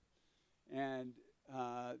accountable. And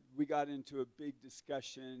we got into a big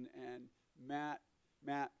discussion, and Matt,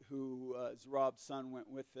 who is Rob's son, went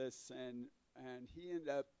with us, and he ended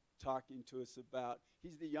up talking to us about,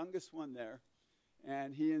 he's the youngest one there,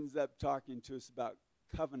 and he ends up talking to us about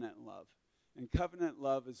covenant love. And covenant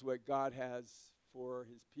love is what God has for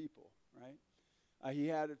his people, right? He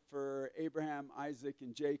had it for Abraham, Isaac,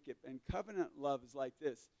 and Jacob. And covenant love is like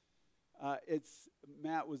this.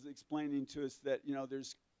 Matt was explaining to us that,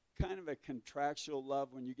 there's kind of a contractual love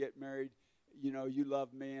when you get married. You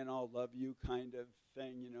love me and I'll love you kind of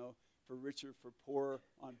thing, for richer, for poor,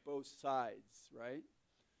 on both sides, right?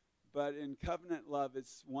 But in covenant love,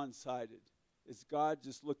 it's one-sided. It's God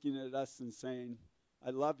just looking at us and saying,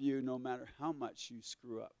 I love you no matter how much you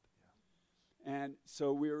screw up. Yeah. And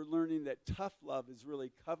so we are learning that tough love is really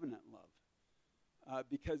covenant love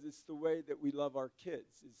because it's the way that we love our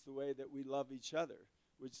kids. It's the way that we love each other,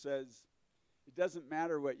 which says, it doesn't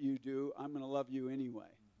matter what you do, I'm going to love you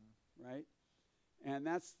anyway, right? And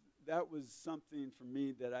that was something for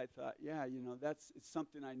me that I thought, it's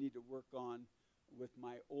something I need to work on with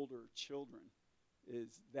my older children,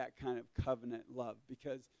 is that kind of covenant love.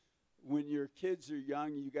 Because when your kids are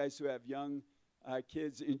young, you guys who have young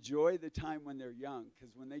kids, enjoy the time when they're young,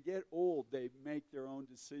 because when they get old, they make their own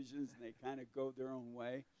decisions and they kind of go their own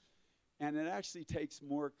way. And it actually takes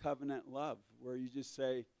more covenant love, where you just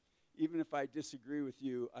say, even if I disagree with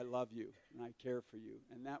you, I love you and I care for you,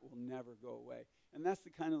 and that will never go away. And that's the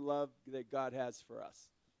kind of love that God has for us.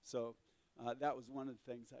 So that was one of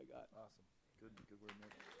the things I got. Awesome. Good word,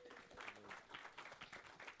 Nick.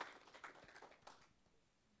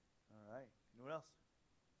 All right. Anyone else?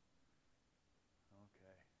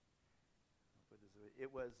 Okay. I'll put this away.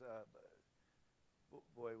 It was,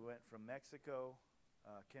 we went from Mexico,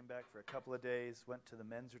 came back for a couple of days, went to the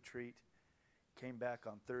men's retreat, came back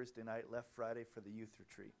on Thursday night, left Friday for the youth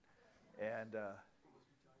retreat. And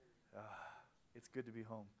it's good to be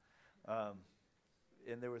home.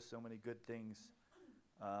 And there were so many good things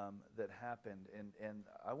that happened, and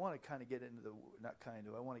I want to kind of get into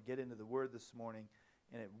I want to get into the Word this morning,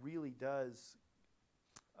 and it really does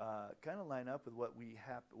kind of line up with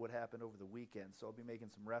what happened over the weekend. So I'll be making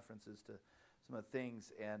some references to some of the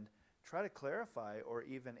things and try to clarify or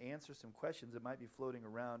even answer some questions that might be floating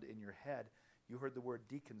around in your head. You heard the word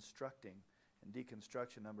deconstructing and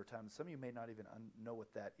deconstruction a number of times. Some of you may not even know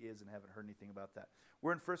what that is and haven't heard anything about that.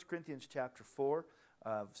 We're in 1 Corinthians chapter 4.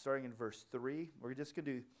 Starting in verse 3. We're just going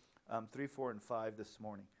to do 3, 4, and 5 this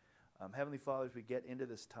morning. Heavenly Father, as we get into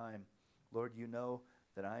this time, Lord, you know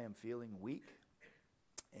that I am feeling weak.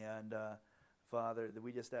 And Father, that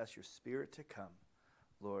we just ask your Spirit to come,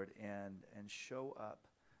 Lord, and show up.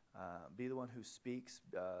 Be the one who speaks.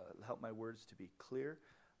 Help my words to be clear.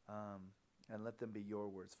 And let them be your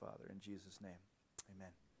words, Father, in Jesus' name. Amen.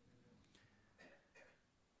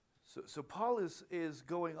 So Paul is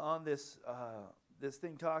going on this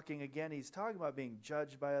thing talking again. He's talking about being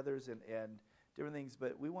judged by others and different things.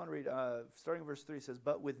 But we want to read, starting verse 3, says,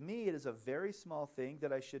 "But with me it is a very small thing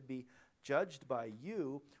that I should be judged by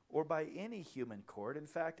you or by any human court. In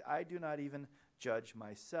fact, I do not even judge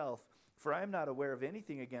myself. For I am not aware of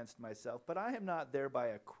anything against myself, but I am not thereby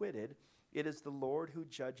acquitted. It is the Lord who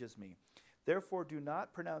judges me. Therefore do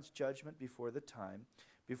not pronounce judgment before the time,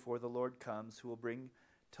 before the Lord comes, who will bring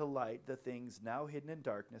to light the things now hidden in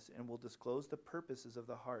darkness and will disclose the purposes of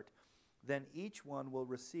the heart. Then each one will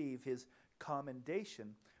receive his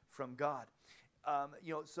commendation from God.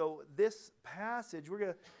 So this passage, we're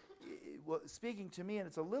going to, speaking to me, and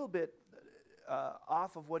it's a little bit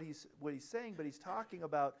off of what he's saying, but he's talking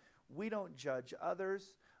about we don't judge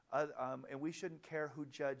others, and we shouldn't care who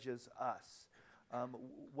judges us.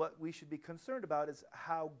 What we should be concerned about is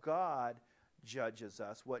how God judges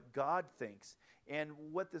us, what God thinks. And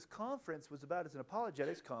what this conference was about is an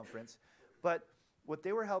apologetics conference, but what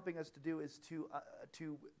they were helping us to do is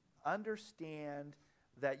to understand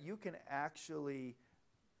that you can actually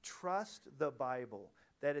trust the Bible,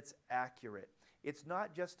 that it's accurate. It's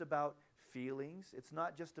not just about feelings. It's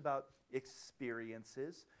not just about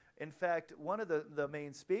experiences. In fact, one of the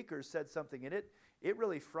main speakers said something, and it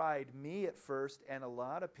really fried me at first and a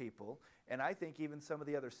lot of people. And I think even some of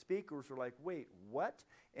the other speakers were like, wait, what?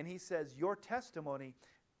 And he says, your testimony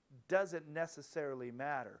doesn't necessarily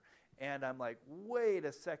matter. And I'm like, wait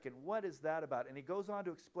a second, what is that about? And he goes on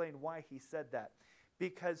to explain why he said that.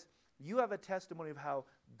 Because you have a testimony of how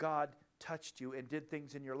God touched you and did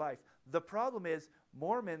things in your life. The problem is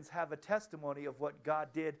Mormons have a testimony of what God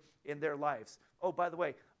did in their lives. Oh, by the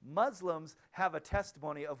way, Muslims have a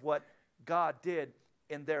testimony of what God did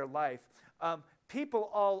in their life. People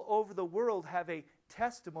all over the world have a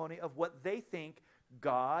testimony of what they think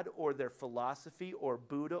God or their philosophy or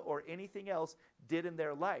Buddha or anything else did in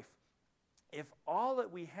their life. If all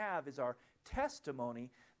that we have is our testimony,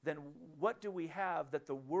 then what do we have that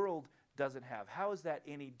the world doesn't have? How is that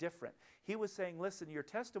any different? He was saying, listen, your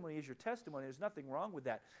testimony is your testimony. There's nothing wrong with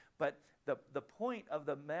that. But the point of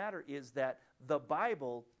the matter is that the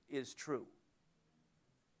Bible is true.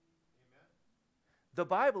 Amen. The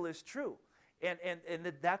Bible is true. And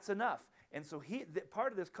that's enough. And so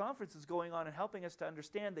part of this conference is going on and helping us to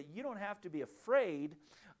understand that you don't have to be afraid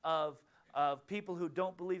of people who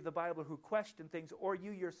don't believe the Bible, who question things, or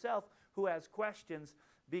you yourself who has questions,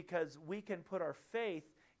 because we can put our faith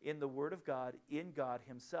in the Word of God, in God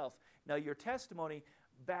Himself. Now, your testimony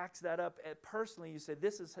backs that up. Personally, you say,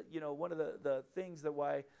 this is one of the things that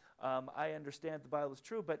why I understand the Bible is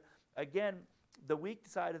true. But again, the weak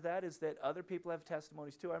side of that is that other people have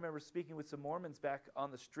testimonies too. I remember speaking with some Mormons back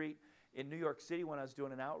on the street in New York City when I was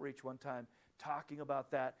doing an outreach one time, talking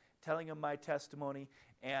about that, telling them my testimony,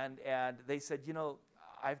 and they said,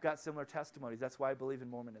 I've got similar testimonies. That's why I believe in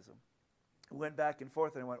Mormonism. Went back and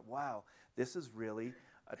forth, and I went, wow, this is really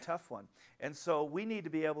a tough one. And so we need to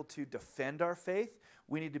be able to defend our faith.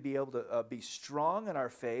 We need to be able to be strong in our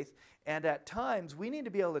faith. And at times, we need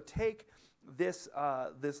to be able to take this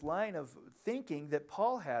line of thinking that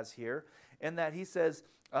Paul has here, and that he says,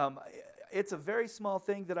 it's a very small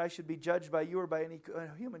thing that I should be judged by you or by any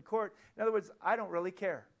human court. In other words, I don't really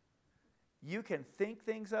care. You can think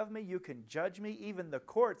things of me. You can judge me. Even the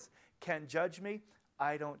courts can judge me.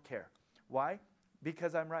 I don't care. Why?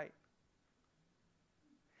 Because I'm right.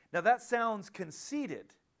 Now that sounds conceited,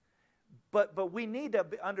 but we need to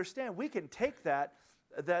understand we can take that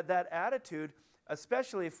attitude,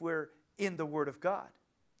 especially if we're in the Word of God.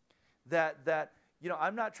 That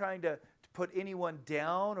I'm not trying to put anyone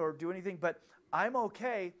down or do anything, but I'm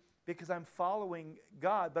okay because I'm following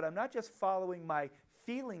God. But I'm not just following my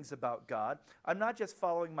feelings about God. I'm not just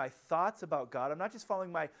following my thoughts about God. I'm not just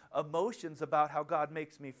following my emotions about how God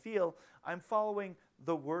makes me feel. I'm following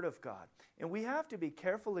the Word of God. And we have to be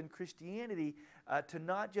careful in Christianity to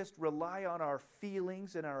not just rely on our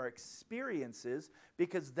feelings and our experiences,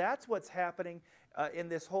 because that's what's happening in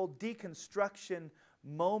this whole deconstruction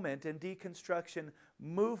moment and deconstruction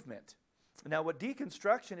movement. Now, what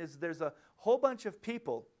deconstruction is, there's a whole bunch of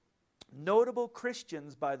people, notable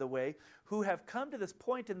Christians, by the way, who have come to this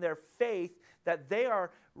point in their faith that they are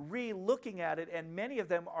re-looking at it, and many of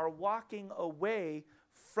them are walking away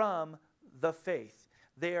from the faith.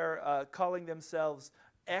 They are calling themselves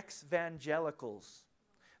ex-evangelicals.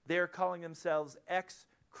 They are calling themselves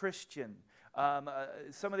ex-Christian.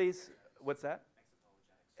 Some of these, what's that?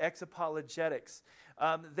 Ex-apologetics.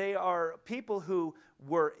 They are people who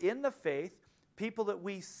were in the faith, people that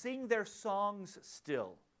we sing their songs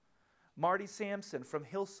still. Marty Sampson from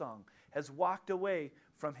Hillsong has walked away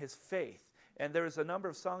from his faith. And there's a number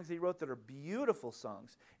of songs he wrote that are beautiful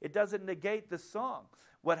songs. It doesn't negate the song.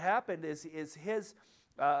 What happened is his,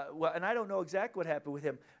 and I don't know exactly what happened with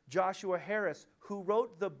him, Joshua Harris, who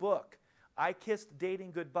wrote the book, I Kissed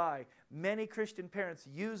Dating Goodbye. Many Christian parents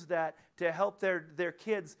use that to help their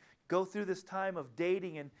kids go through this time of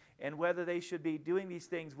dating and whether they should be doing these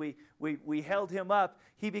things. We held him up.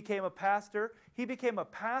 He became a pastor. He became a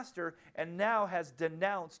pastor and now has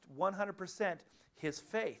denounced 100% his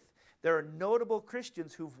faith. There are notable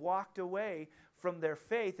Christians who've walked away from their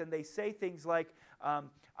faith, and they say things like,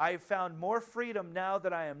 I have found more freedom now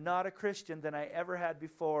that I am not a Christian than I ever had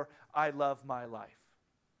before. I love my life.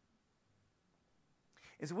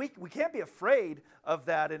 And so we can't be afraid of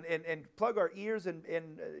that and plug our ears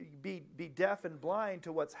and be deaf and blind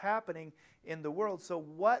to what's happening in the world. So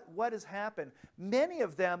what has happened? Many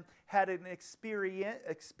of them had an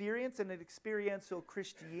experience and an experiential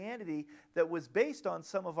Christianity that was based on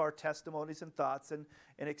some of our testimonies and thoughts and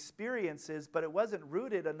experiences, but it wasn't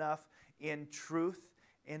rooted enough in truth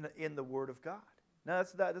in the Word of God. Now,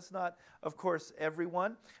 that's not, of course,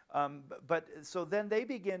 everyone. But so then they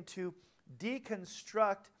begin to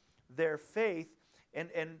deconstruct their faith.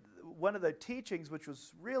 And one of the teachings, which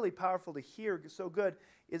was really powerful to hear, so good,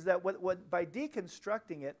 is that by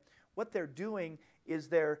deconstructing it, what they're doing is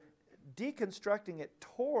they're deconstructing it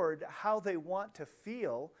toward how they want to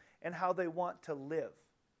feel and how they want to live.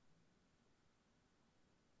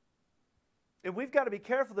 And we've got to be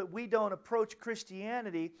careful that we don't approach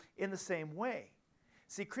Christianity in the same way.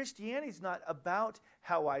 See, Christianity is not about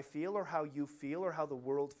how I feel or how you feel or how the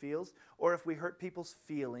world feels or if we hurt people's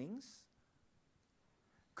feelings.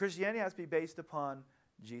 Christianity has to be based upon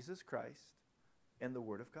Jesus Christ and the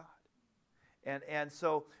Word of God. And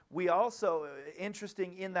so we also,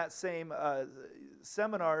 interesting in that same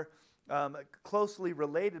seminar, closely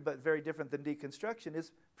related but very different than deconstruction,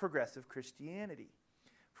 is progressive Christianity.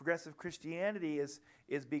 Progressive Christianity is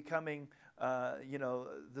becoming,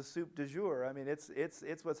 the soup du jour. I mean,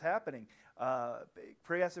 it's what's happening.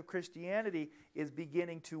 Progressive Christianity is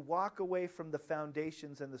beginning to walk away from the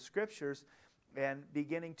foundations and the scriptures and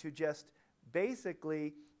beginning to just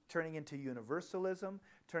basically turning into universalism,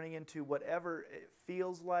 turning into whatever it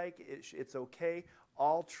feels like. It's okay.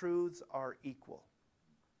 All truths are equal.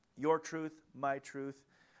 Your truth, my truth.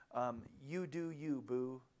 You do you,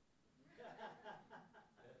 boo.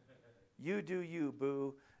 You do you,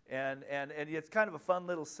 boo. And it's kind of a fun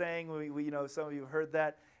little saying. We some of you have heard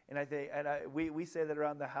that, and we say that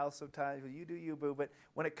around the house sometimes. You do you, boo. But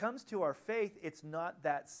when it comes to our faith, it's not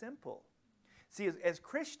that simple. See, as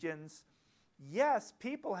Christians, yes,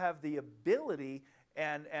 people have the ability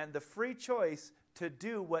and the free choice to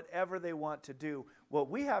do whatever they want to do. What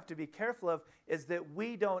we have to be careful of is that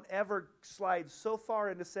we don't ever slide so far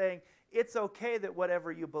into saying, it's okay that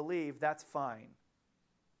whatever you believe, that's fine.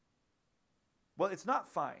 Well, it's not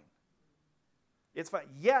fine. It's fine.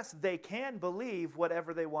 Yes, they can believe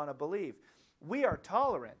whatever they want to believe. We are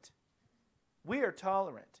tolerant. We are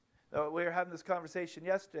tolerant. We were having this conversation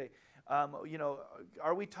yesterday.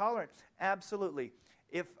 Are we tolerant? Absolutely.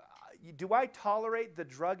 Do I tolerate the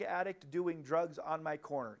drug addict doing drugs on my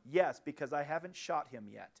corner? Yes, because I haven't shot him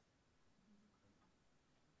yet.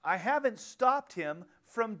 I haven't stopped him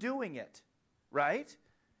from doing it, right?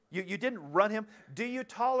 You didn't run him. Do you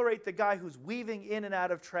tolerate the guy who's weaving in and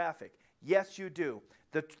out of traffic? Yes, you do.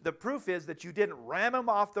 The proof is that you didn't ram him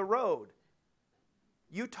off the road.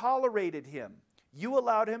 You tolerated him. You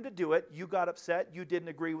allowed him to do it. You got upset. You didn't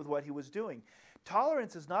agree with what he was doing.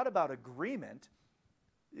 Tolerance is not about agreement.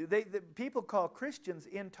 People call Christians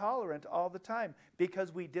intolerant all the time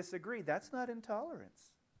because we disagree. That's not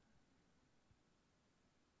intolerance.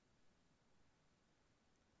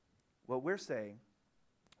 What we're saying,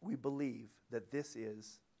 we believe that this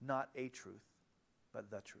is not a truth, but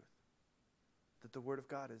the truth. That the Word of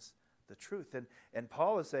God is the truth. And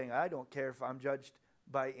Paul is saying, I don't care if I'm judged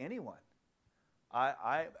by anyone.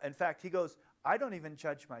 In fact, he goes, I don't even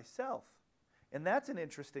judge myself. And that's an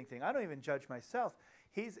interesting thing. I don't even judge myself.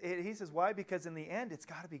 He says, why? Because in the end, it's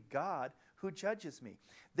got to be God who judges me.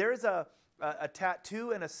 There's a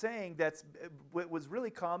tattoo and a saying that was really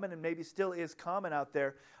common and maybe still is common out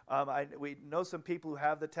there. We know some people who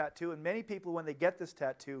have the tattoo, and many people, when they get this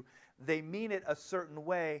tattoo, they mean it a certain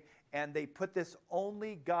way, and they put this,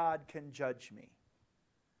 only God can judge me.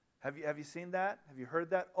 Have you seen that? Have you heard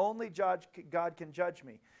that? Only God can judge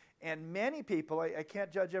me. And many people, I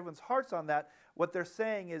can't judge everyone's hearts on that. What they're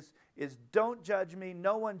saying is don't judge me.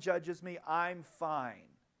 No one judges me. I'm fine.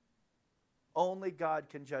 Only God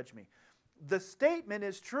can judge me. The statement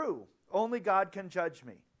is true. Only God can judge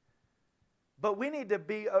me. But we need to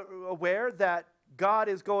be aware that God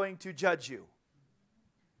is going to judge you.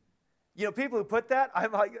 You know, people who put that,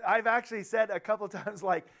 I've actually said a couple times,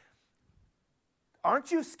 like,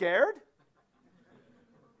 aren't you scared?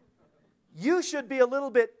 You should be a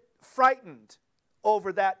little bit frightened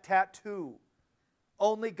over that tattoo.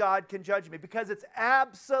 only God can judge me, because it's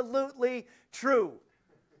absolutely true.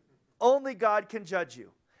 Only God can judge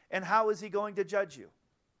you. And how is he going to judge you?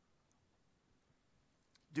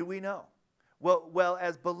 Do we know? Well,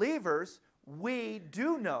 as believers, we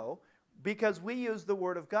do know, because we use the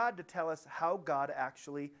Word of God to tell us how God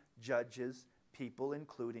actually judges people,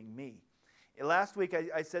 including me. Last week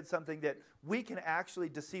I said something that we can actually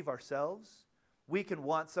deceive ourselves. We can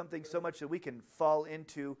want something so much that we can fall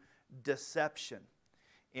into deception.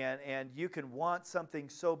 And you can want something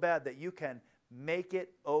so bad that you can make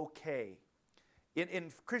it okay.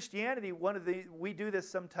 In Christianity, we do this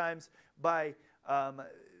sometimes by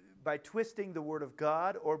twisting the Word of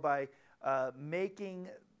God, or by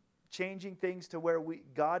changing things to where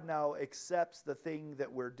God now accepts the thing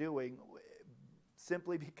that we're doing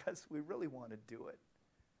simply because we really want to do it.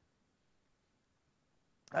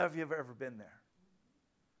 I don't know if you've ever been there.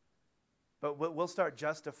 But we'll start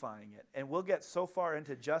justifying it, and we'll get so far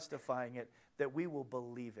into justifying it that we will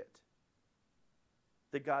believe it.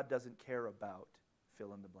 That God doesn't care about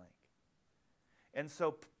fill in the blank. And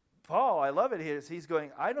so Paul, I love it here, he's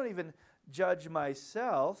going, I don't even judge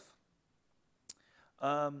myself.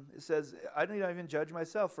 It says, I don't even judge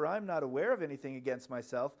myself, for I'm not aware of anything against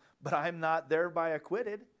myself, but I'm not thereby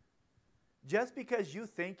acquitted. Just because you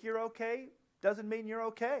think you're okay doesn't mean you're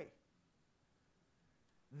okay.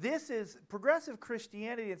 This is progressive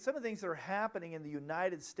Christianity, and some of the things that are happening in the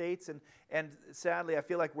United States, and sadly I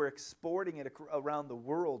feel like we're exporting it around the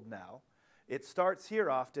world now. It starts here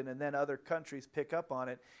often, and then other countries pick up on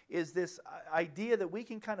it, is this idea that we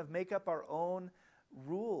can kind of make up our own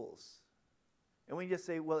rules. And we just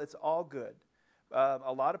say, well, it's all good.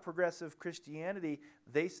 A lot of progressive Christianity,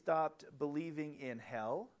 they stopped believing in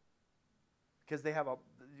hell, because they have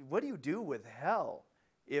what do you do with hell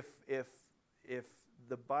if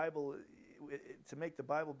the Bible, to make the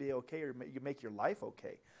Bible be okay, or you make your life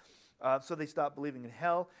okay? So they stop believing in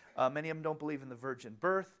hell. Many of them don't believe in the virgin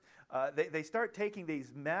birth. They start taking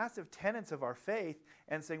these massive tenets of our faith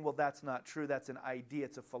and saying, well, that's not true. That's an idea.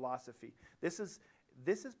 It's a philosophy. This is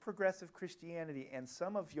progressive Christianity, and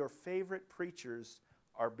some of your favorite preachers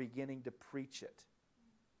are beginning to preach it.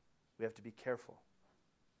 We have to be careful.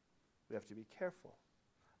 We have to be careful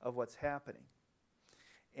of what's happening.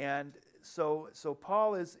 And so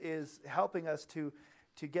Paul is helping us to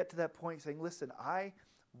get to that point, saying, listen, I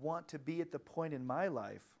want to be at the point in my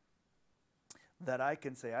life that I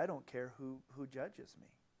can say, I don't care who judges me.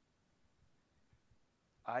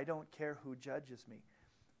 I don't care who judges me.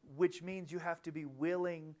 Which means you have to be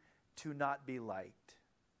willing to not be liked.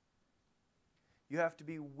 You have to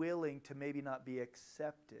be willing to maybe not be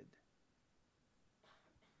accepted.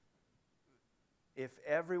 If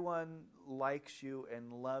everyone likes you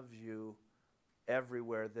and loves you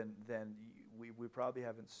everywhere, then we probably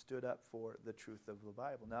haven't stood up for the truth of the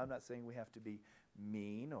Bible. Now, I'm not saying we have to be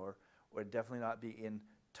mean or definitely not be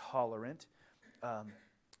intolerant,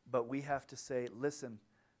 but we have to say, listen,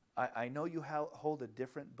 I know you hold a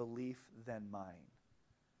different belief than mine,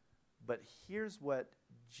 but here's what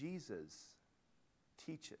Jesus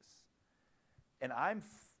teaches. And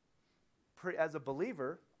as a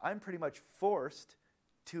believer, I'm pretty much forced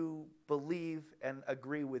to believe and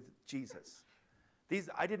agree with Jesus.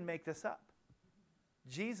 I didn't make this up.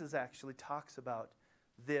 Jesus actually talks about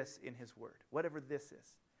this in his word, whatever this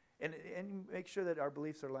is. And make sure that our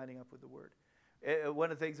beliefs are lining up with the word.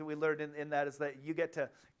 One of the things that we learned in that is that you get to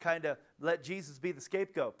kind of let Jesus be the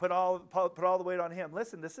scapegoat. Put all the weight on him.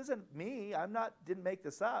 Listen, this isn't me. Didn't make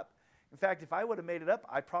this up. In fact, if I would have made it up,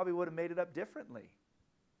 I probably would have made it up differently.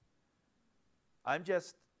 I'm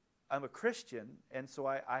a Christian, and so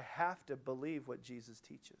I have to believe what Jesus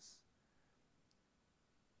teaches.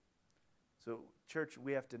 So, church,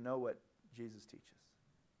 we have to know what Jesus teaches.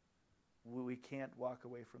 We can't walk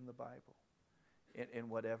away from the Bible in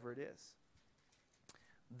whatever it is.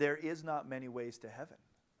 There is not many ways to heaven.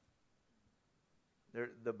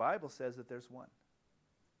 The Bible says that there's one,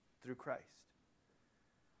 through Christ.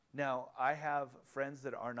 Now, I have friends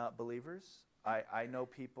that are not believers. I know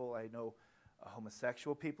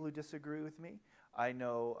homosexual people who disagree with me. I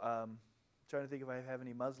know, trying to think if I have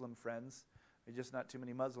any Muslim friends. There's just not too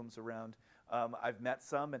many Muslims around. I've met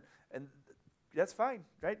some, and that's fine,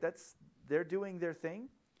 right? They're doing their thing.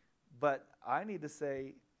 But I need to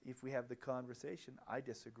say, if we have the conversation, I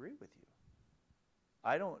disagree with you.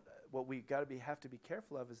 What we have to be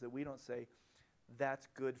careful of is that we don't say, that's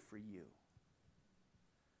good for you.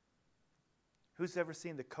 Who's ever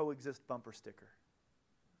seen the coexist bumper sticker?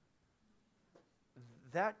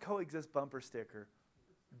 That coexist bumper sticker,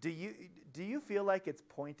 do you feel like it's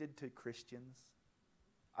pointed to Christians?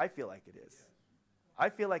 I feel like it is. I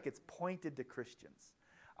feel like it's pointed to Christians.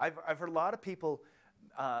 I've heard a lot of people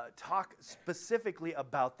talk specifically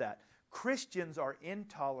about that. Christians are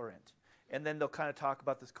intolerant. And then they'll kind of talk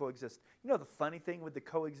about this coexist. You know, the funny thing with the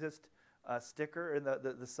coexist sticker and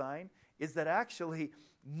the sign is that actually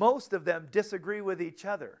most of them disagree with each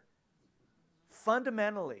other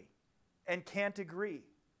fundamentally and can't agree.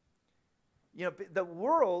 You know, the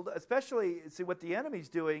world, especially, see what the enemy's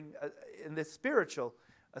doing in this spiritual,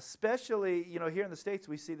 especially, you know, here in the States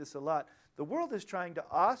we see this a lot. The world is trying to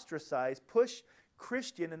ostracize, push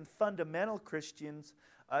Christian and fundamental Christians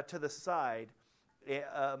to the side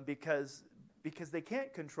because they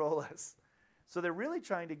can't control us. So they're really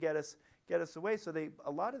trying to get us away. So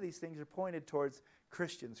a lot of these things are pointed towards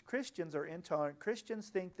Christians. Christians are intolerant. Christians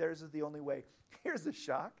think theirs is the only way. Here's the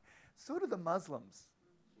shock. So do the Muslims.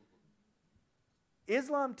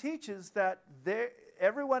 Islam teaches that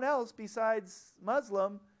everyone else besides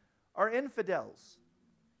Muslim are infidels.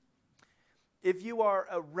 If you are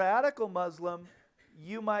a radical Muslim,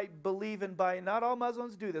 you might believe in not all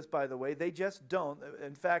Muslims do this, by the way. They just don't.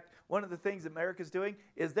 In fact, one of the things America's doing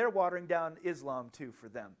is they're watering down Islam too for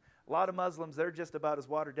them. A lot of Muslims, they're just about as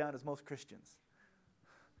watered down as most Christians.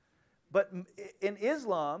 But in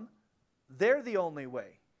Islam, they're the only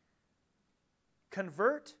way.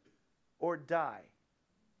 Convert or die.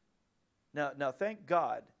 Now, thank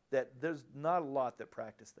God that there's not a lot that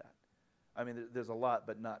practice that. I mean, there's a lot,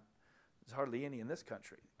 but there's hardly any in this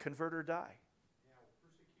country. Convert or die.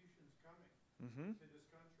 Persecution's coming Mm-hmm. to this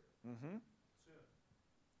country Mm-hmm. soon.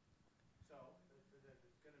 So it's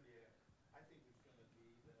going to be I think it's going to be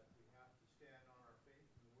that we have to stand on our faith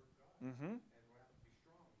in the Word of God. Mm-hmm. And we have to be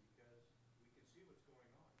strong because we can see what's going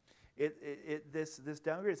on. This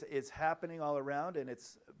downgrade is happening all around, and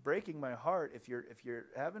it's breaking my heart. If you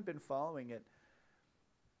haven't been following it,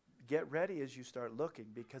 get ready as you start looking,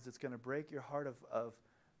 because it's going to break your heart of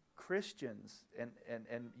Christians,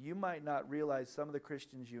 and you might not realize some of the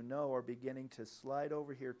Christians you know are beginning to slide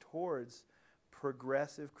over here towards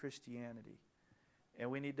progressive Christianity, and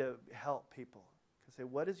we need to help people. Say,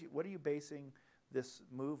 what are you basing this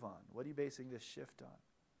move on? What are you basing this shift on?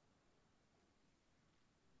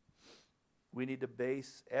 We need to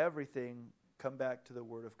base everything, come back to the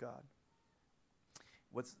Word of God.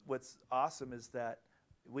 What's awesome is that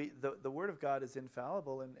the Word of God is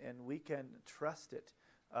infallible, and we can trust it.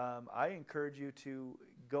 I encourage you to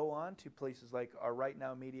go on to places like our Right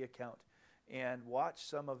Now Media account and watch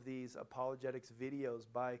some of these apologetics videos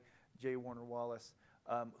by J. Warner Wallace,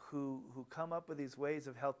 who come up with these ways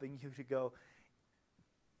of helping you to go,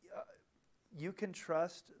 you can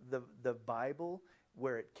trust the Bible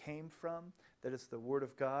where it came from, that it's the Word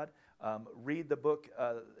of God. Read the book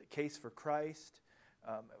Case for Christ.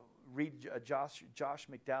 Read Josh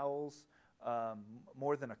McDowell's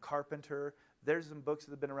More Than a Carpenter. There's some books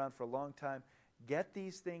that have been around for a long time. Get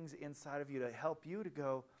these things inside of you to help you to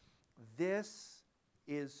go, this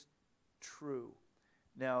is true.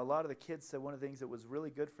 Now, a lot of the kids said one of the things that was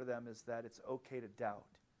really good for them is that it's okay to doubt.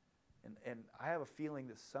 And I have a feeling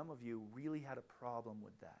that some of you really had a problem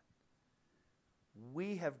with that.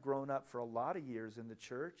 We have grown up for a lot of years in the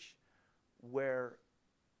church where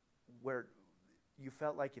you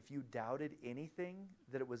felt like if you doubted anything,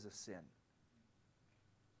 that it was a sin.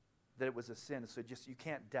 That it was a sin. So you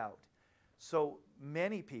can't doubt. So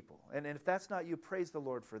many people, and if that's not you, praise the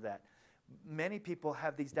Lord for that. Many people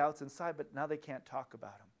have these doubts inside, but now they can't talk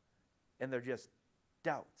about them. And they're just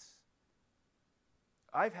doubts.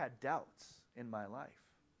 I've had doubts in my life.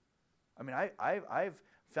 I mean, I've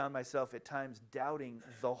found myself at times doubting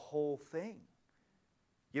the whole thing.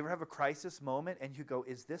 You ever have a crisis moment and you go,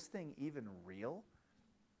 is this thing even real?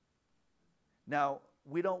 Now,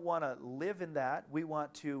 we don't want to live in that. We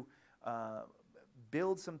want to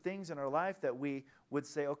build some things in our life that we would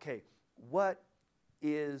say, okay, what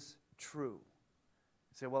is true?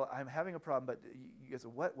 You say, well, I'm having a problem, but you say,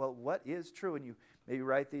 what is true? And you maybe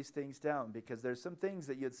write these things down, because there's some things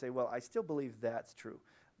that you'd say, well, I still believe that's true.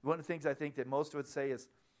 One of the things I think that most would say is,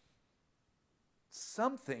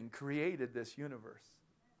 something created this universe.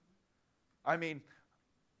 I mean,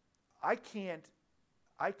 I can't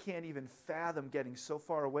even fathom getting so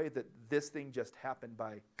far away that this thing just happened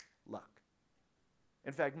by luck.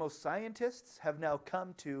 In fact, most scientists have now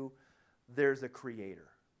come to there's a creator,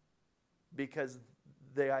 because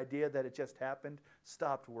the idea that it just happened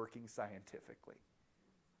stopped working scientifically.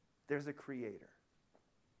 There's a creator.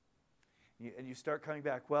 And you start coming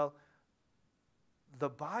back, well, the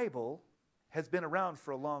Bible has been around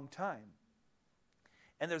for a long time.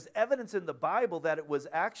 And there's evidence in the Bible that it was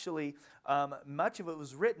actually, much of it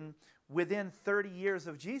was written within 30 years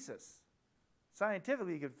of Jesus.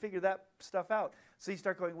 Scientifically, you can figure that stuff out. So you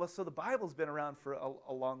start going, well, so the Bible's been around for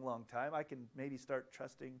a long, long time. I can maybe start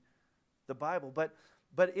trusting the Bible. But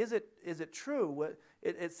is it true? What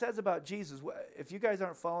it says about Jesus, if you guys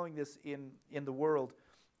aren't following this in the world,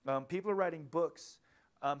 people are writing books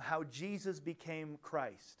how Jesus became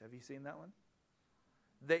Christ. Have you seen that one?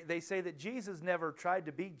 They say that Jesus never tried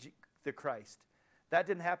to be the Christ. That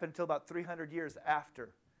didn't happen until about 300 years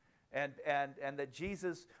after. And that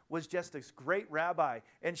Jesus was just this great rabbi.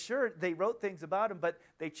 And sure, they wrote things about him, but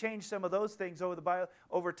they changed some of those things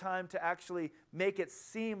over time to actually make it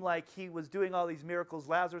seem like he was doing all these miracles.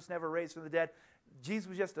 Lazarus never raised from the dead. Jesus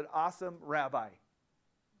was just an awesome rabbi.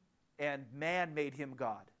 And man made him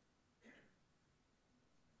God.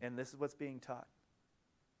 And this is what's being taught.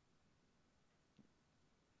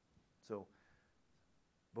 So,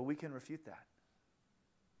 but we can refute that.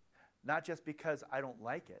 Not just because I don't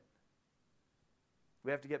like it. We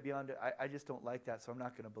have to get beyond it. I just don't like that, so I'm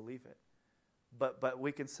not going to believe it. But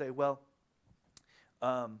we can say, well,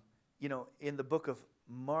 in the book of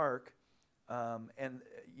Mark,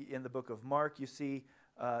 you see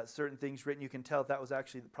certain things written. You can tell that was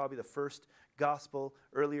actually probably the first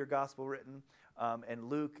earlier gospel written. And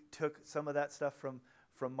Luke took some of that stuff from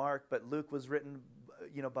Mark, but Luke was written,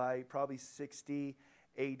 by probably 60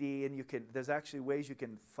 AD. And there's actually ways you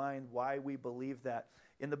can find why we believe that.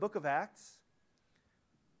 In the book of Acts,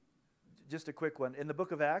 just a quick one. In the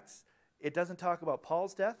book of Acts, it doesn't talk about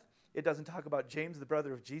Paul's death. It doesn't talk about James, the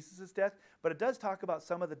brother of Jesus' death. But it does talk about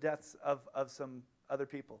some of the deaths of some other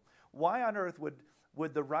people. Why on earth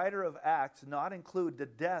would the writer of Acts not include the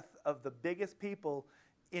death of the biggest people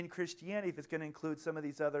in Christianity if it's going to include some of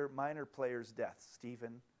these other minor players' deaths?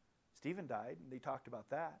 Stephen died, and they talked about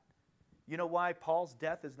that. You know why Paul's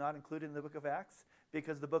death is not included in the book of Acts?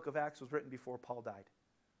 Because the book of Acts was written before Paul died.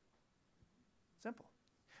 Simple.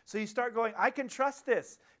 So you start going, I can trust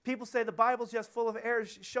this. People say the Bible's just full of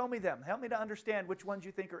errors. Show me them. Help me to understand which ones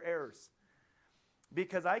you think are errors.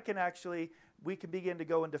 Because we can begin to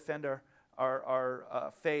go and defend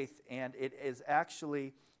our faith, and it is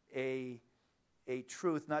actually a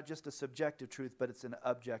truth, not just a subjective truth, but it's an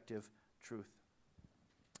objective truth.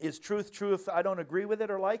 Is truth true if I don't agree with it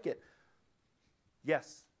or like it?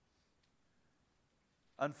 Yes.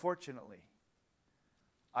 Unfortunately,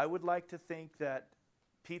 I would like to think that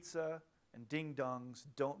pizza and ding-dongs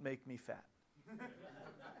don't make me fat.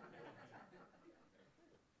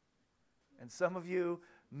 And some of you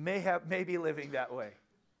may be living that way.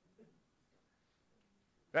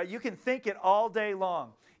 Right? You can think it all day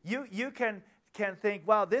long. You can think,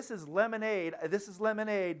 wow, this is lemonade, this is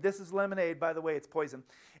lemonade, this is lemonade. By the way, it's poison.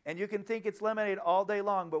 And you can think it's lemonade all day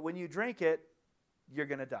long, but when you drink it, you're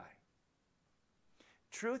going to die.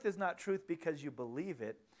 Truth is not truth because you believe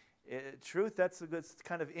it. Truth, that's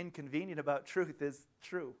kind of inconvenient about truth, is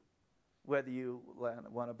true, whether you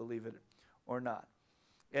want to believe it or not.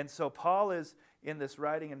 And so Paul is in this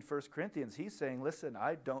writing in 1 Corinthians, he's saying, listen,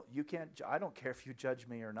 I don't care if you judge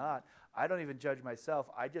me or not. I don't even judge myself.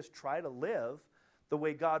 I just try to live the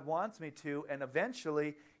way God wants me to, and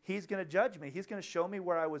eventually he's going to judge me. He's going to show me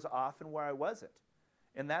where I was off and where I wasn't.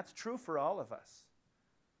 And that's true for all of us.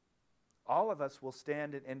 All of us will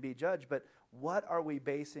stand and be judged, but what are we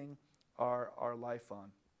basing our life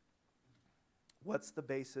on? What's the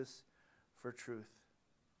basis for truth?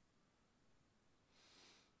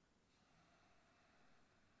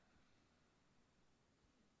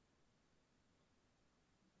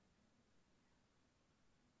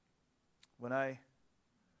 When I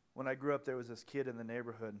grew up, there was this kid in the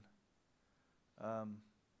neighborhood.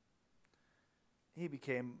 He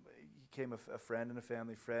became a friend and a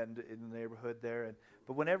family friend in the neighborhood there.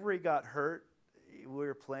 But whenever he got hurt, we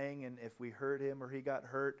were playing, and if we hurt him or he got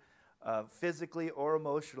hurt physically or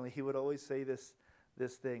emotionally, he would always say this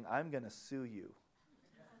thing, I'm going to sue you.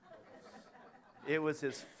 It was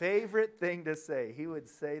his favorite thing to say. He would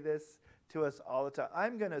say this to us all the time.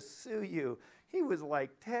 I'm going to sue you. He was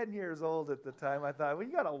like 10 years old at the time. I thought, well,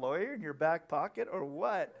 you got a lawyer in your back pocket or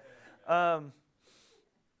what?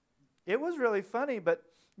 It was really funny, but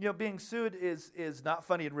being sued is not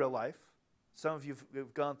funny in real life. Some of you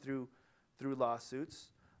have gone through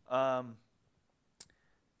lawsuits.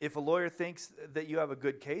 If a lawyer thinks that you have a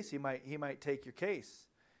good case, he might take your case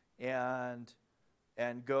and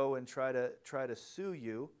go and try to sue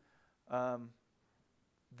you.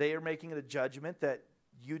 They are making a judgment that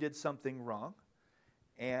you did something wrong,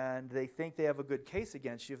 and they think they have a good case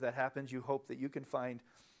against you. If that happens, you hope that you can find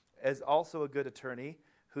as also a good attorney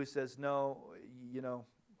who says, no,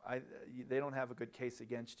 they don't have a good case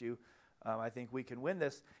against you. I think we can win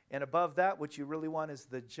this. And above that, what you really want is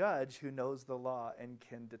the judge who knows the law and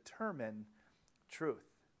can determine truth.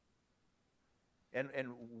 And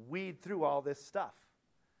weed through all this stuff.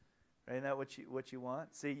 Right? Isn't that what you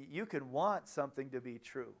want? See, you can want something to be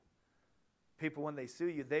true. People, when they sue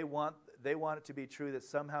you, they want it to be true that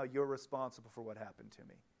somehow you're responsible for what happened to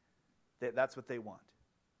me. That's what they want.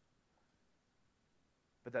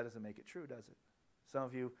 But that doesn't make it true, does it? Some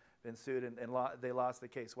of you have been sued and they lost the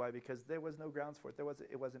case. Why? Because there was no grounds for it.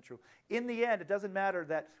 It wasn't true. In the end, it doesn't matter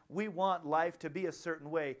that we want life to be a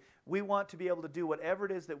certain way. We want to be able to do whatever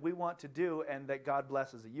it is that we want to do and that God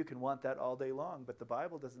blesses it. You can want that all day long, but the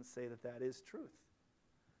Bible doesn't say that that is truth.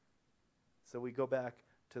 So we go back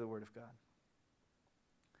to the Word of God.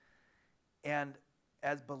 And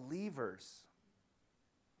as believers,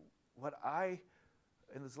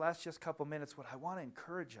 in this last just couple minutes, what I want to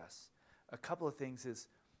encourage us, a couple of things is,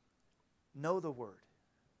 know the Word.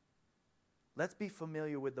 Let's be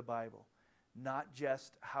familiar with the Bible, not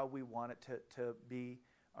just how we want it to be,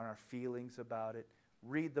 on our feelings about it.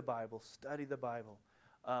 Read the Bible, study the Bible.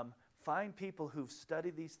 Find people who've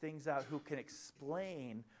studied these things out who can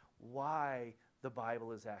explain why the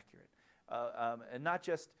Bible is accurate. And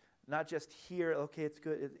not just hear, okay, it's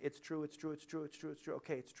good, it's true,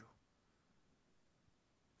 okay, it's true.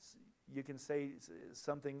 You can say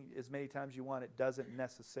something as many times as you want. It doesn't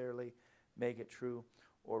necessarily make it true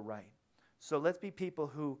or right. So let's be people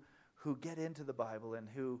who get into the Bible and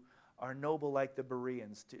who are noble like the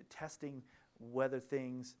Bereans, testing whether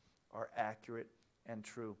things are accurate and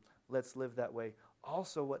true. Let's live that way.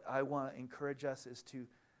 Also, what I want to encourage us is to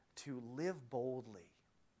live boldly.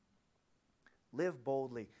 Live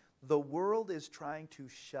boldly. The world is trying to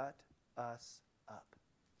shut us up.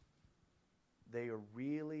 They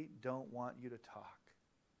really don't want you to talk.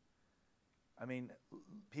 I mean,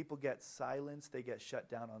 people get silenced. They get shut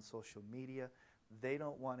down on social media. They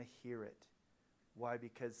don't want to hear it. Why?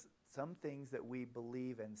 Because some things that we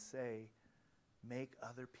believe and say make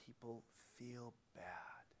other people feel bad.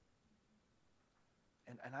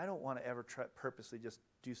 And I don't want to ever purposely just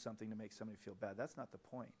do something to make somebody feel bad. That's not the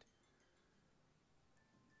point.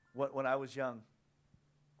 When I was young,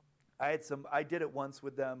 I did it once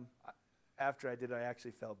with them. After I did it, I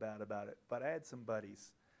actually felt bad about it. But I had some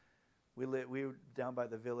buddies. We were down by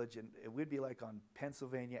the village, and we'd be like on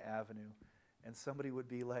Pennsylvania Avenue, and somebody would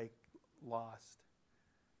be like lost.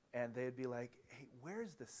 And they'd be like, hey,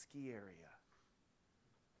 where's the ski area?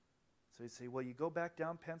 So he'd say, well, you go back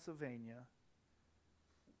down Pennsylvania,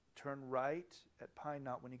 turn right at Pine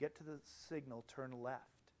Knot. When you get to the signal, turn left.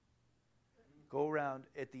 Go around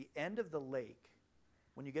at the end of the lake.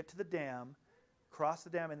 When you get to the dam, cross the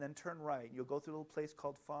dam and then turn right. You'll go through a little place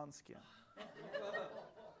called Fawnskin.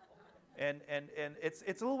 and it's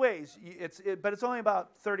a little ways, but it's only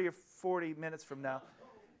about 30 or 40 minutes from now.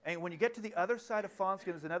 And when you get to the other side of Fawnskin,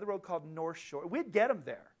 there's another road called North Shore. We'd get them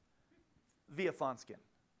there via Fawnskin.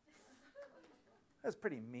 That's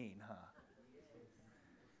pretty mean, huh?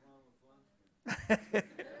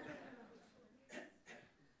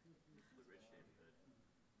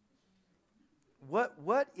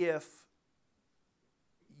 What if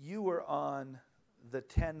you were on the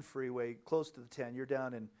 10 freeway, close to the 10, you're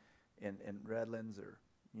down in Redlands or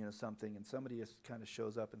something, and somebody just kind of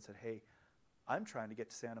shows up and said, hey, I'm trying to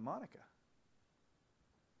get to Santa Monica.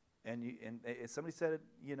 And somebody said,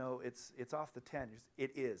 it's off the 10.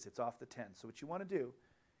 It's off the 10. So what you want to do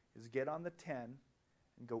is get on the 10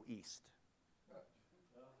 and go east.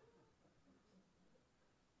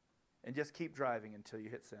 And just keep driving until you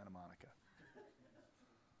hit Santa Monica.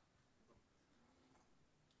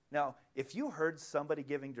 Now, if you heard somebody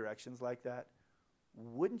giving directions like that,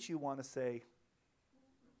 wouldn't you want to say,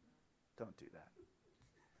 don't do that?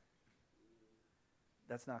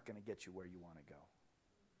 That's not going to get you where you want to go.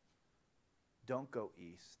 Don't go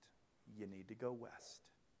east. You need to go west.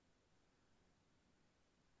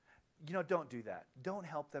 Don't do that. Don't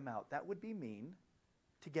help them out. That would be mean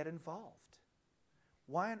to get involved.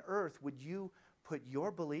 Why on earth would you put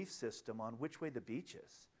your belief system on which way the beach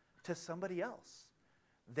is to somebody else?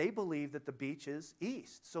 They believe that the beach is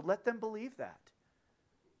east, so let them believe that.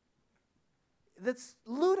 That's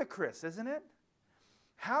ludicrous, isn't it?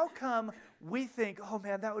 How come we think, oh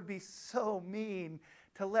man, that would be so mean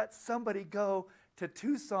to let somebody go to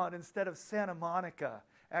Tucson instead of Santa Monica?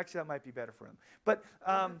 Actually, that might be better for them. But,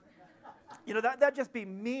 that'd just be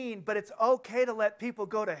mean, but it's okay to let people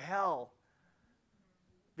go to hell.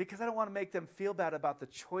 Because I don't want to make them feel bad about the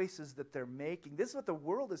choices that they're making. This is what the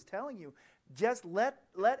world is telling you. Just let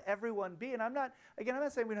everyone be. And I'm not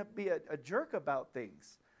saying we have to be a jerk about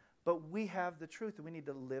things. But we have the truth, and we need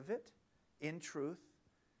to live it in truth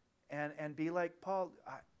and be like Paul,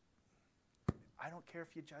 I don't care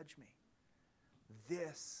if you judge me.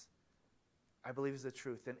 This I believe is the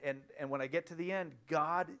truth. And when I get to the end,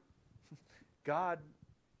 God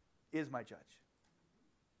is my judge.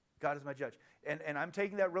 God is my judge. And I'm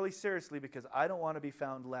taking that really seriously because I don't want to be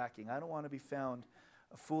found lacking. I don't want to be found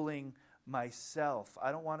fooling myself.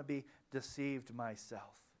 I don't want to be deceived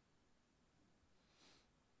myself.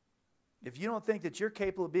 If you don't think that you're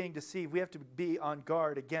capable of being deceived, we have to be on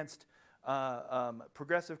guard against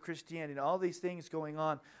progressive Christianity and all these things going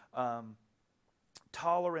on,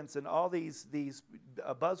 tolerance and all these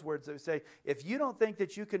buzzwords that say, if you don't think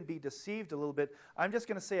that you can be deceived a little bit, I'm just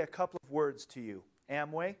going to say a couple of words to you.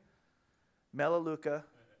 Amway, Melaleuca,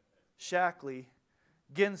 Shackley,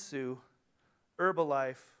 Ginsu,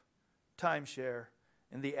 Herbalife, Timeshare,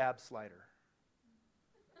 and the Ab Slider.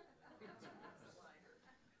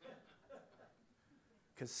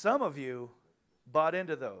 Because some of you bought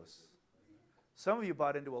into those. Some of you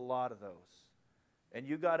bought into a lot of those. And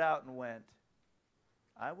you got out and went,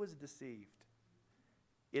 I was deceived.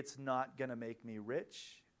 It's not going to make me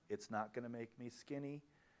rich. It's not going to make me skinny.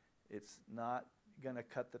 It's not going to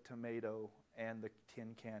cut the tomato and the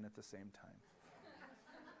tin can at the same time.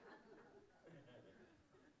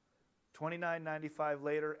 $29.95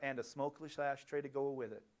 later and a smokeless ashtray to go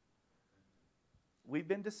with it. We've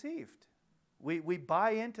been deceived. We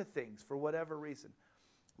buy into things for whatever reason.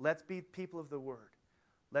 Let's be people of the Word.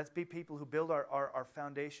 Let's be people who build our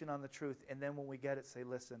foundation on the truth, and then when we get it, say,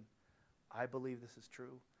 listen, I believe this is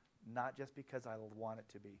true, not just because I want it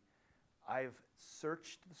to be. I've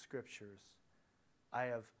searched the Scriptures. I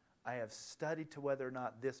have studied to whether or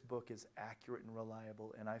not this book is accurate and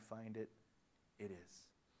reliable, and I find it is.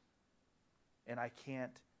 And I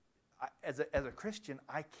can't, as a Christian,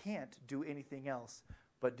 I can't do anything else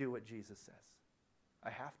but do what Jesus says. I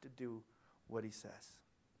have to do what he says.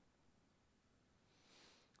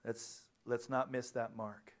 Let's not miss that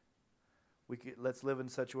mark. Let's live in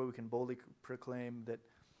such a way we can boldly proclaim that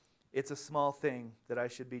it's a small thing that I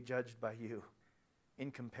should be judged by you in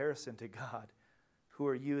comparison to God. Who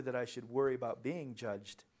are you that I should worry about being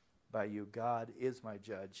judged by you? God is my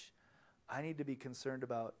judge. I need to be concerned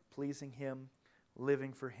about pleasing him,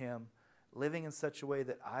 living for him, living in such a way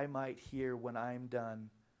that I might hear when I'm done,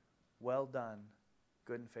 well done,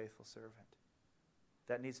 good and faithful servant.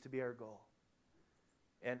 That needs to be our goal.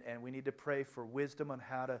 And we need to pray for wisdom on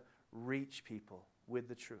how to reach people with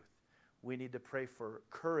the truth. We need to pray for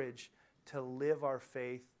courage to live our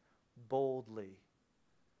faith boldly,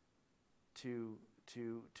 to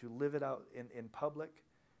live it out in public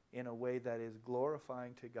in a way that is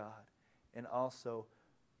glorifying to God and also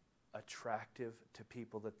attractive to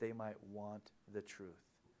people that they might want the truth.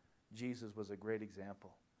 Jesus was a great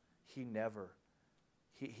example. He never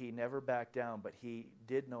backed down, but he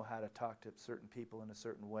did know how to talk to certain people in a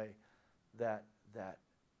certain way that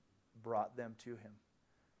brought them to him.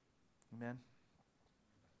 Amen?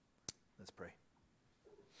 Let's pray.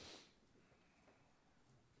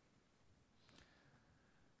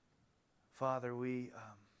 Father, we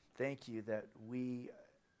thank you that we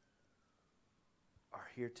are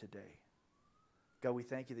here today. God, we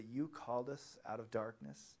thank you that you called us out of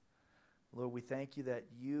darkness. Lord, we thank you that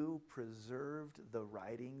you preserved the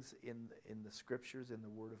writings in the scriptures, in the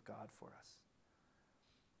Word of God for us.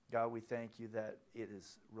 God, we thank you that it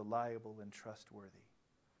is reliable and trustworthy.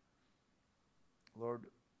 Lord,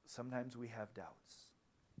 sometimes we have doubts.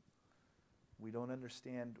 We don't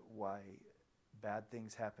understand why bad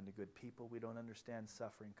things happen to good people. We don't understand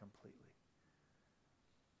suffering completely.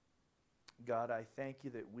 God, I thank you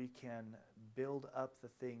that we can build up the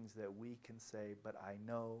things that we can say, but I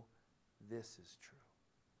know this is true.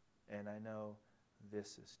 And I know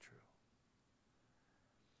this is true.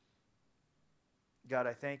 God,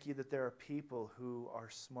 I thank you that there are people who are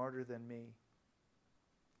smarter than me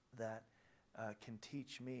that can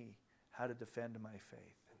teach me how to defend my faith.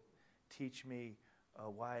 Teach me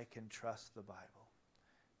why I can trust the Bible.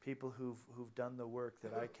 People who've done the work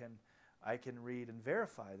that I can read and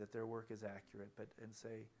verify that their work is accurate, and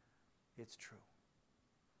say it's true.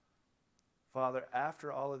 Father,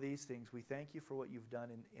 after all of these things, we thank you for what you've done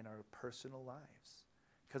in our personal lives,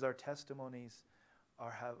 because our testimonies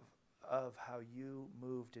are of how you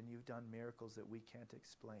moved and you've done miracles that we can't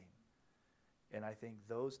explain. And I think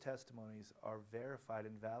those testimonies are verified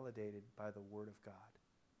and validated by the Word of God,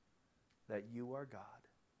 that you are God,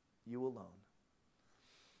 you alone.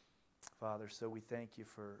 Father, so we thank you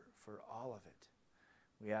for all of it.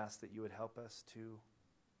 We ask that you would help us to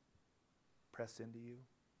press into you,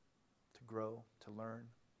 to grow, to learn,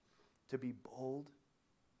 to be bold,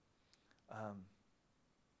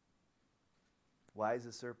 wise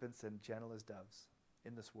as serpents and gentle as doves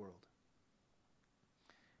in this world.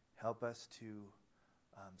 Help us to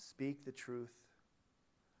Speak the truth,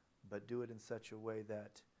 but do it in such a way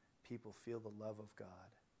that people feel the love of God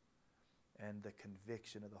and the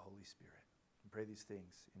conviction of the Holy Spirit. And pray these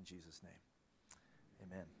things in Jesus' name.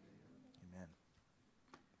 Amen. Amen.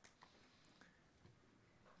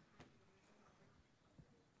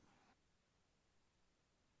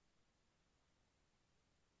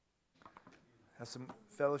 Have some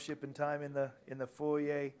fellowship and time in the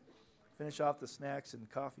foyer. Finish off the snacks and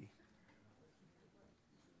coffee.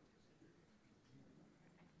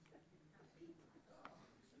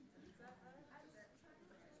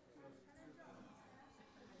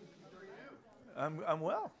 I'm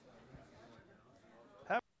well.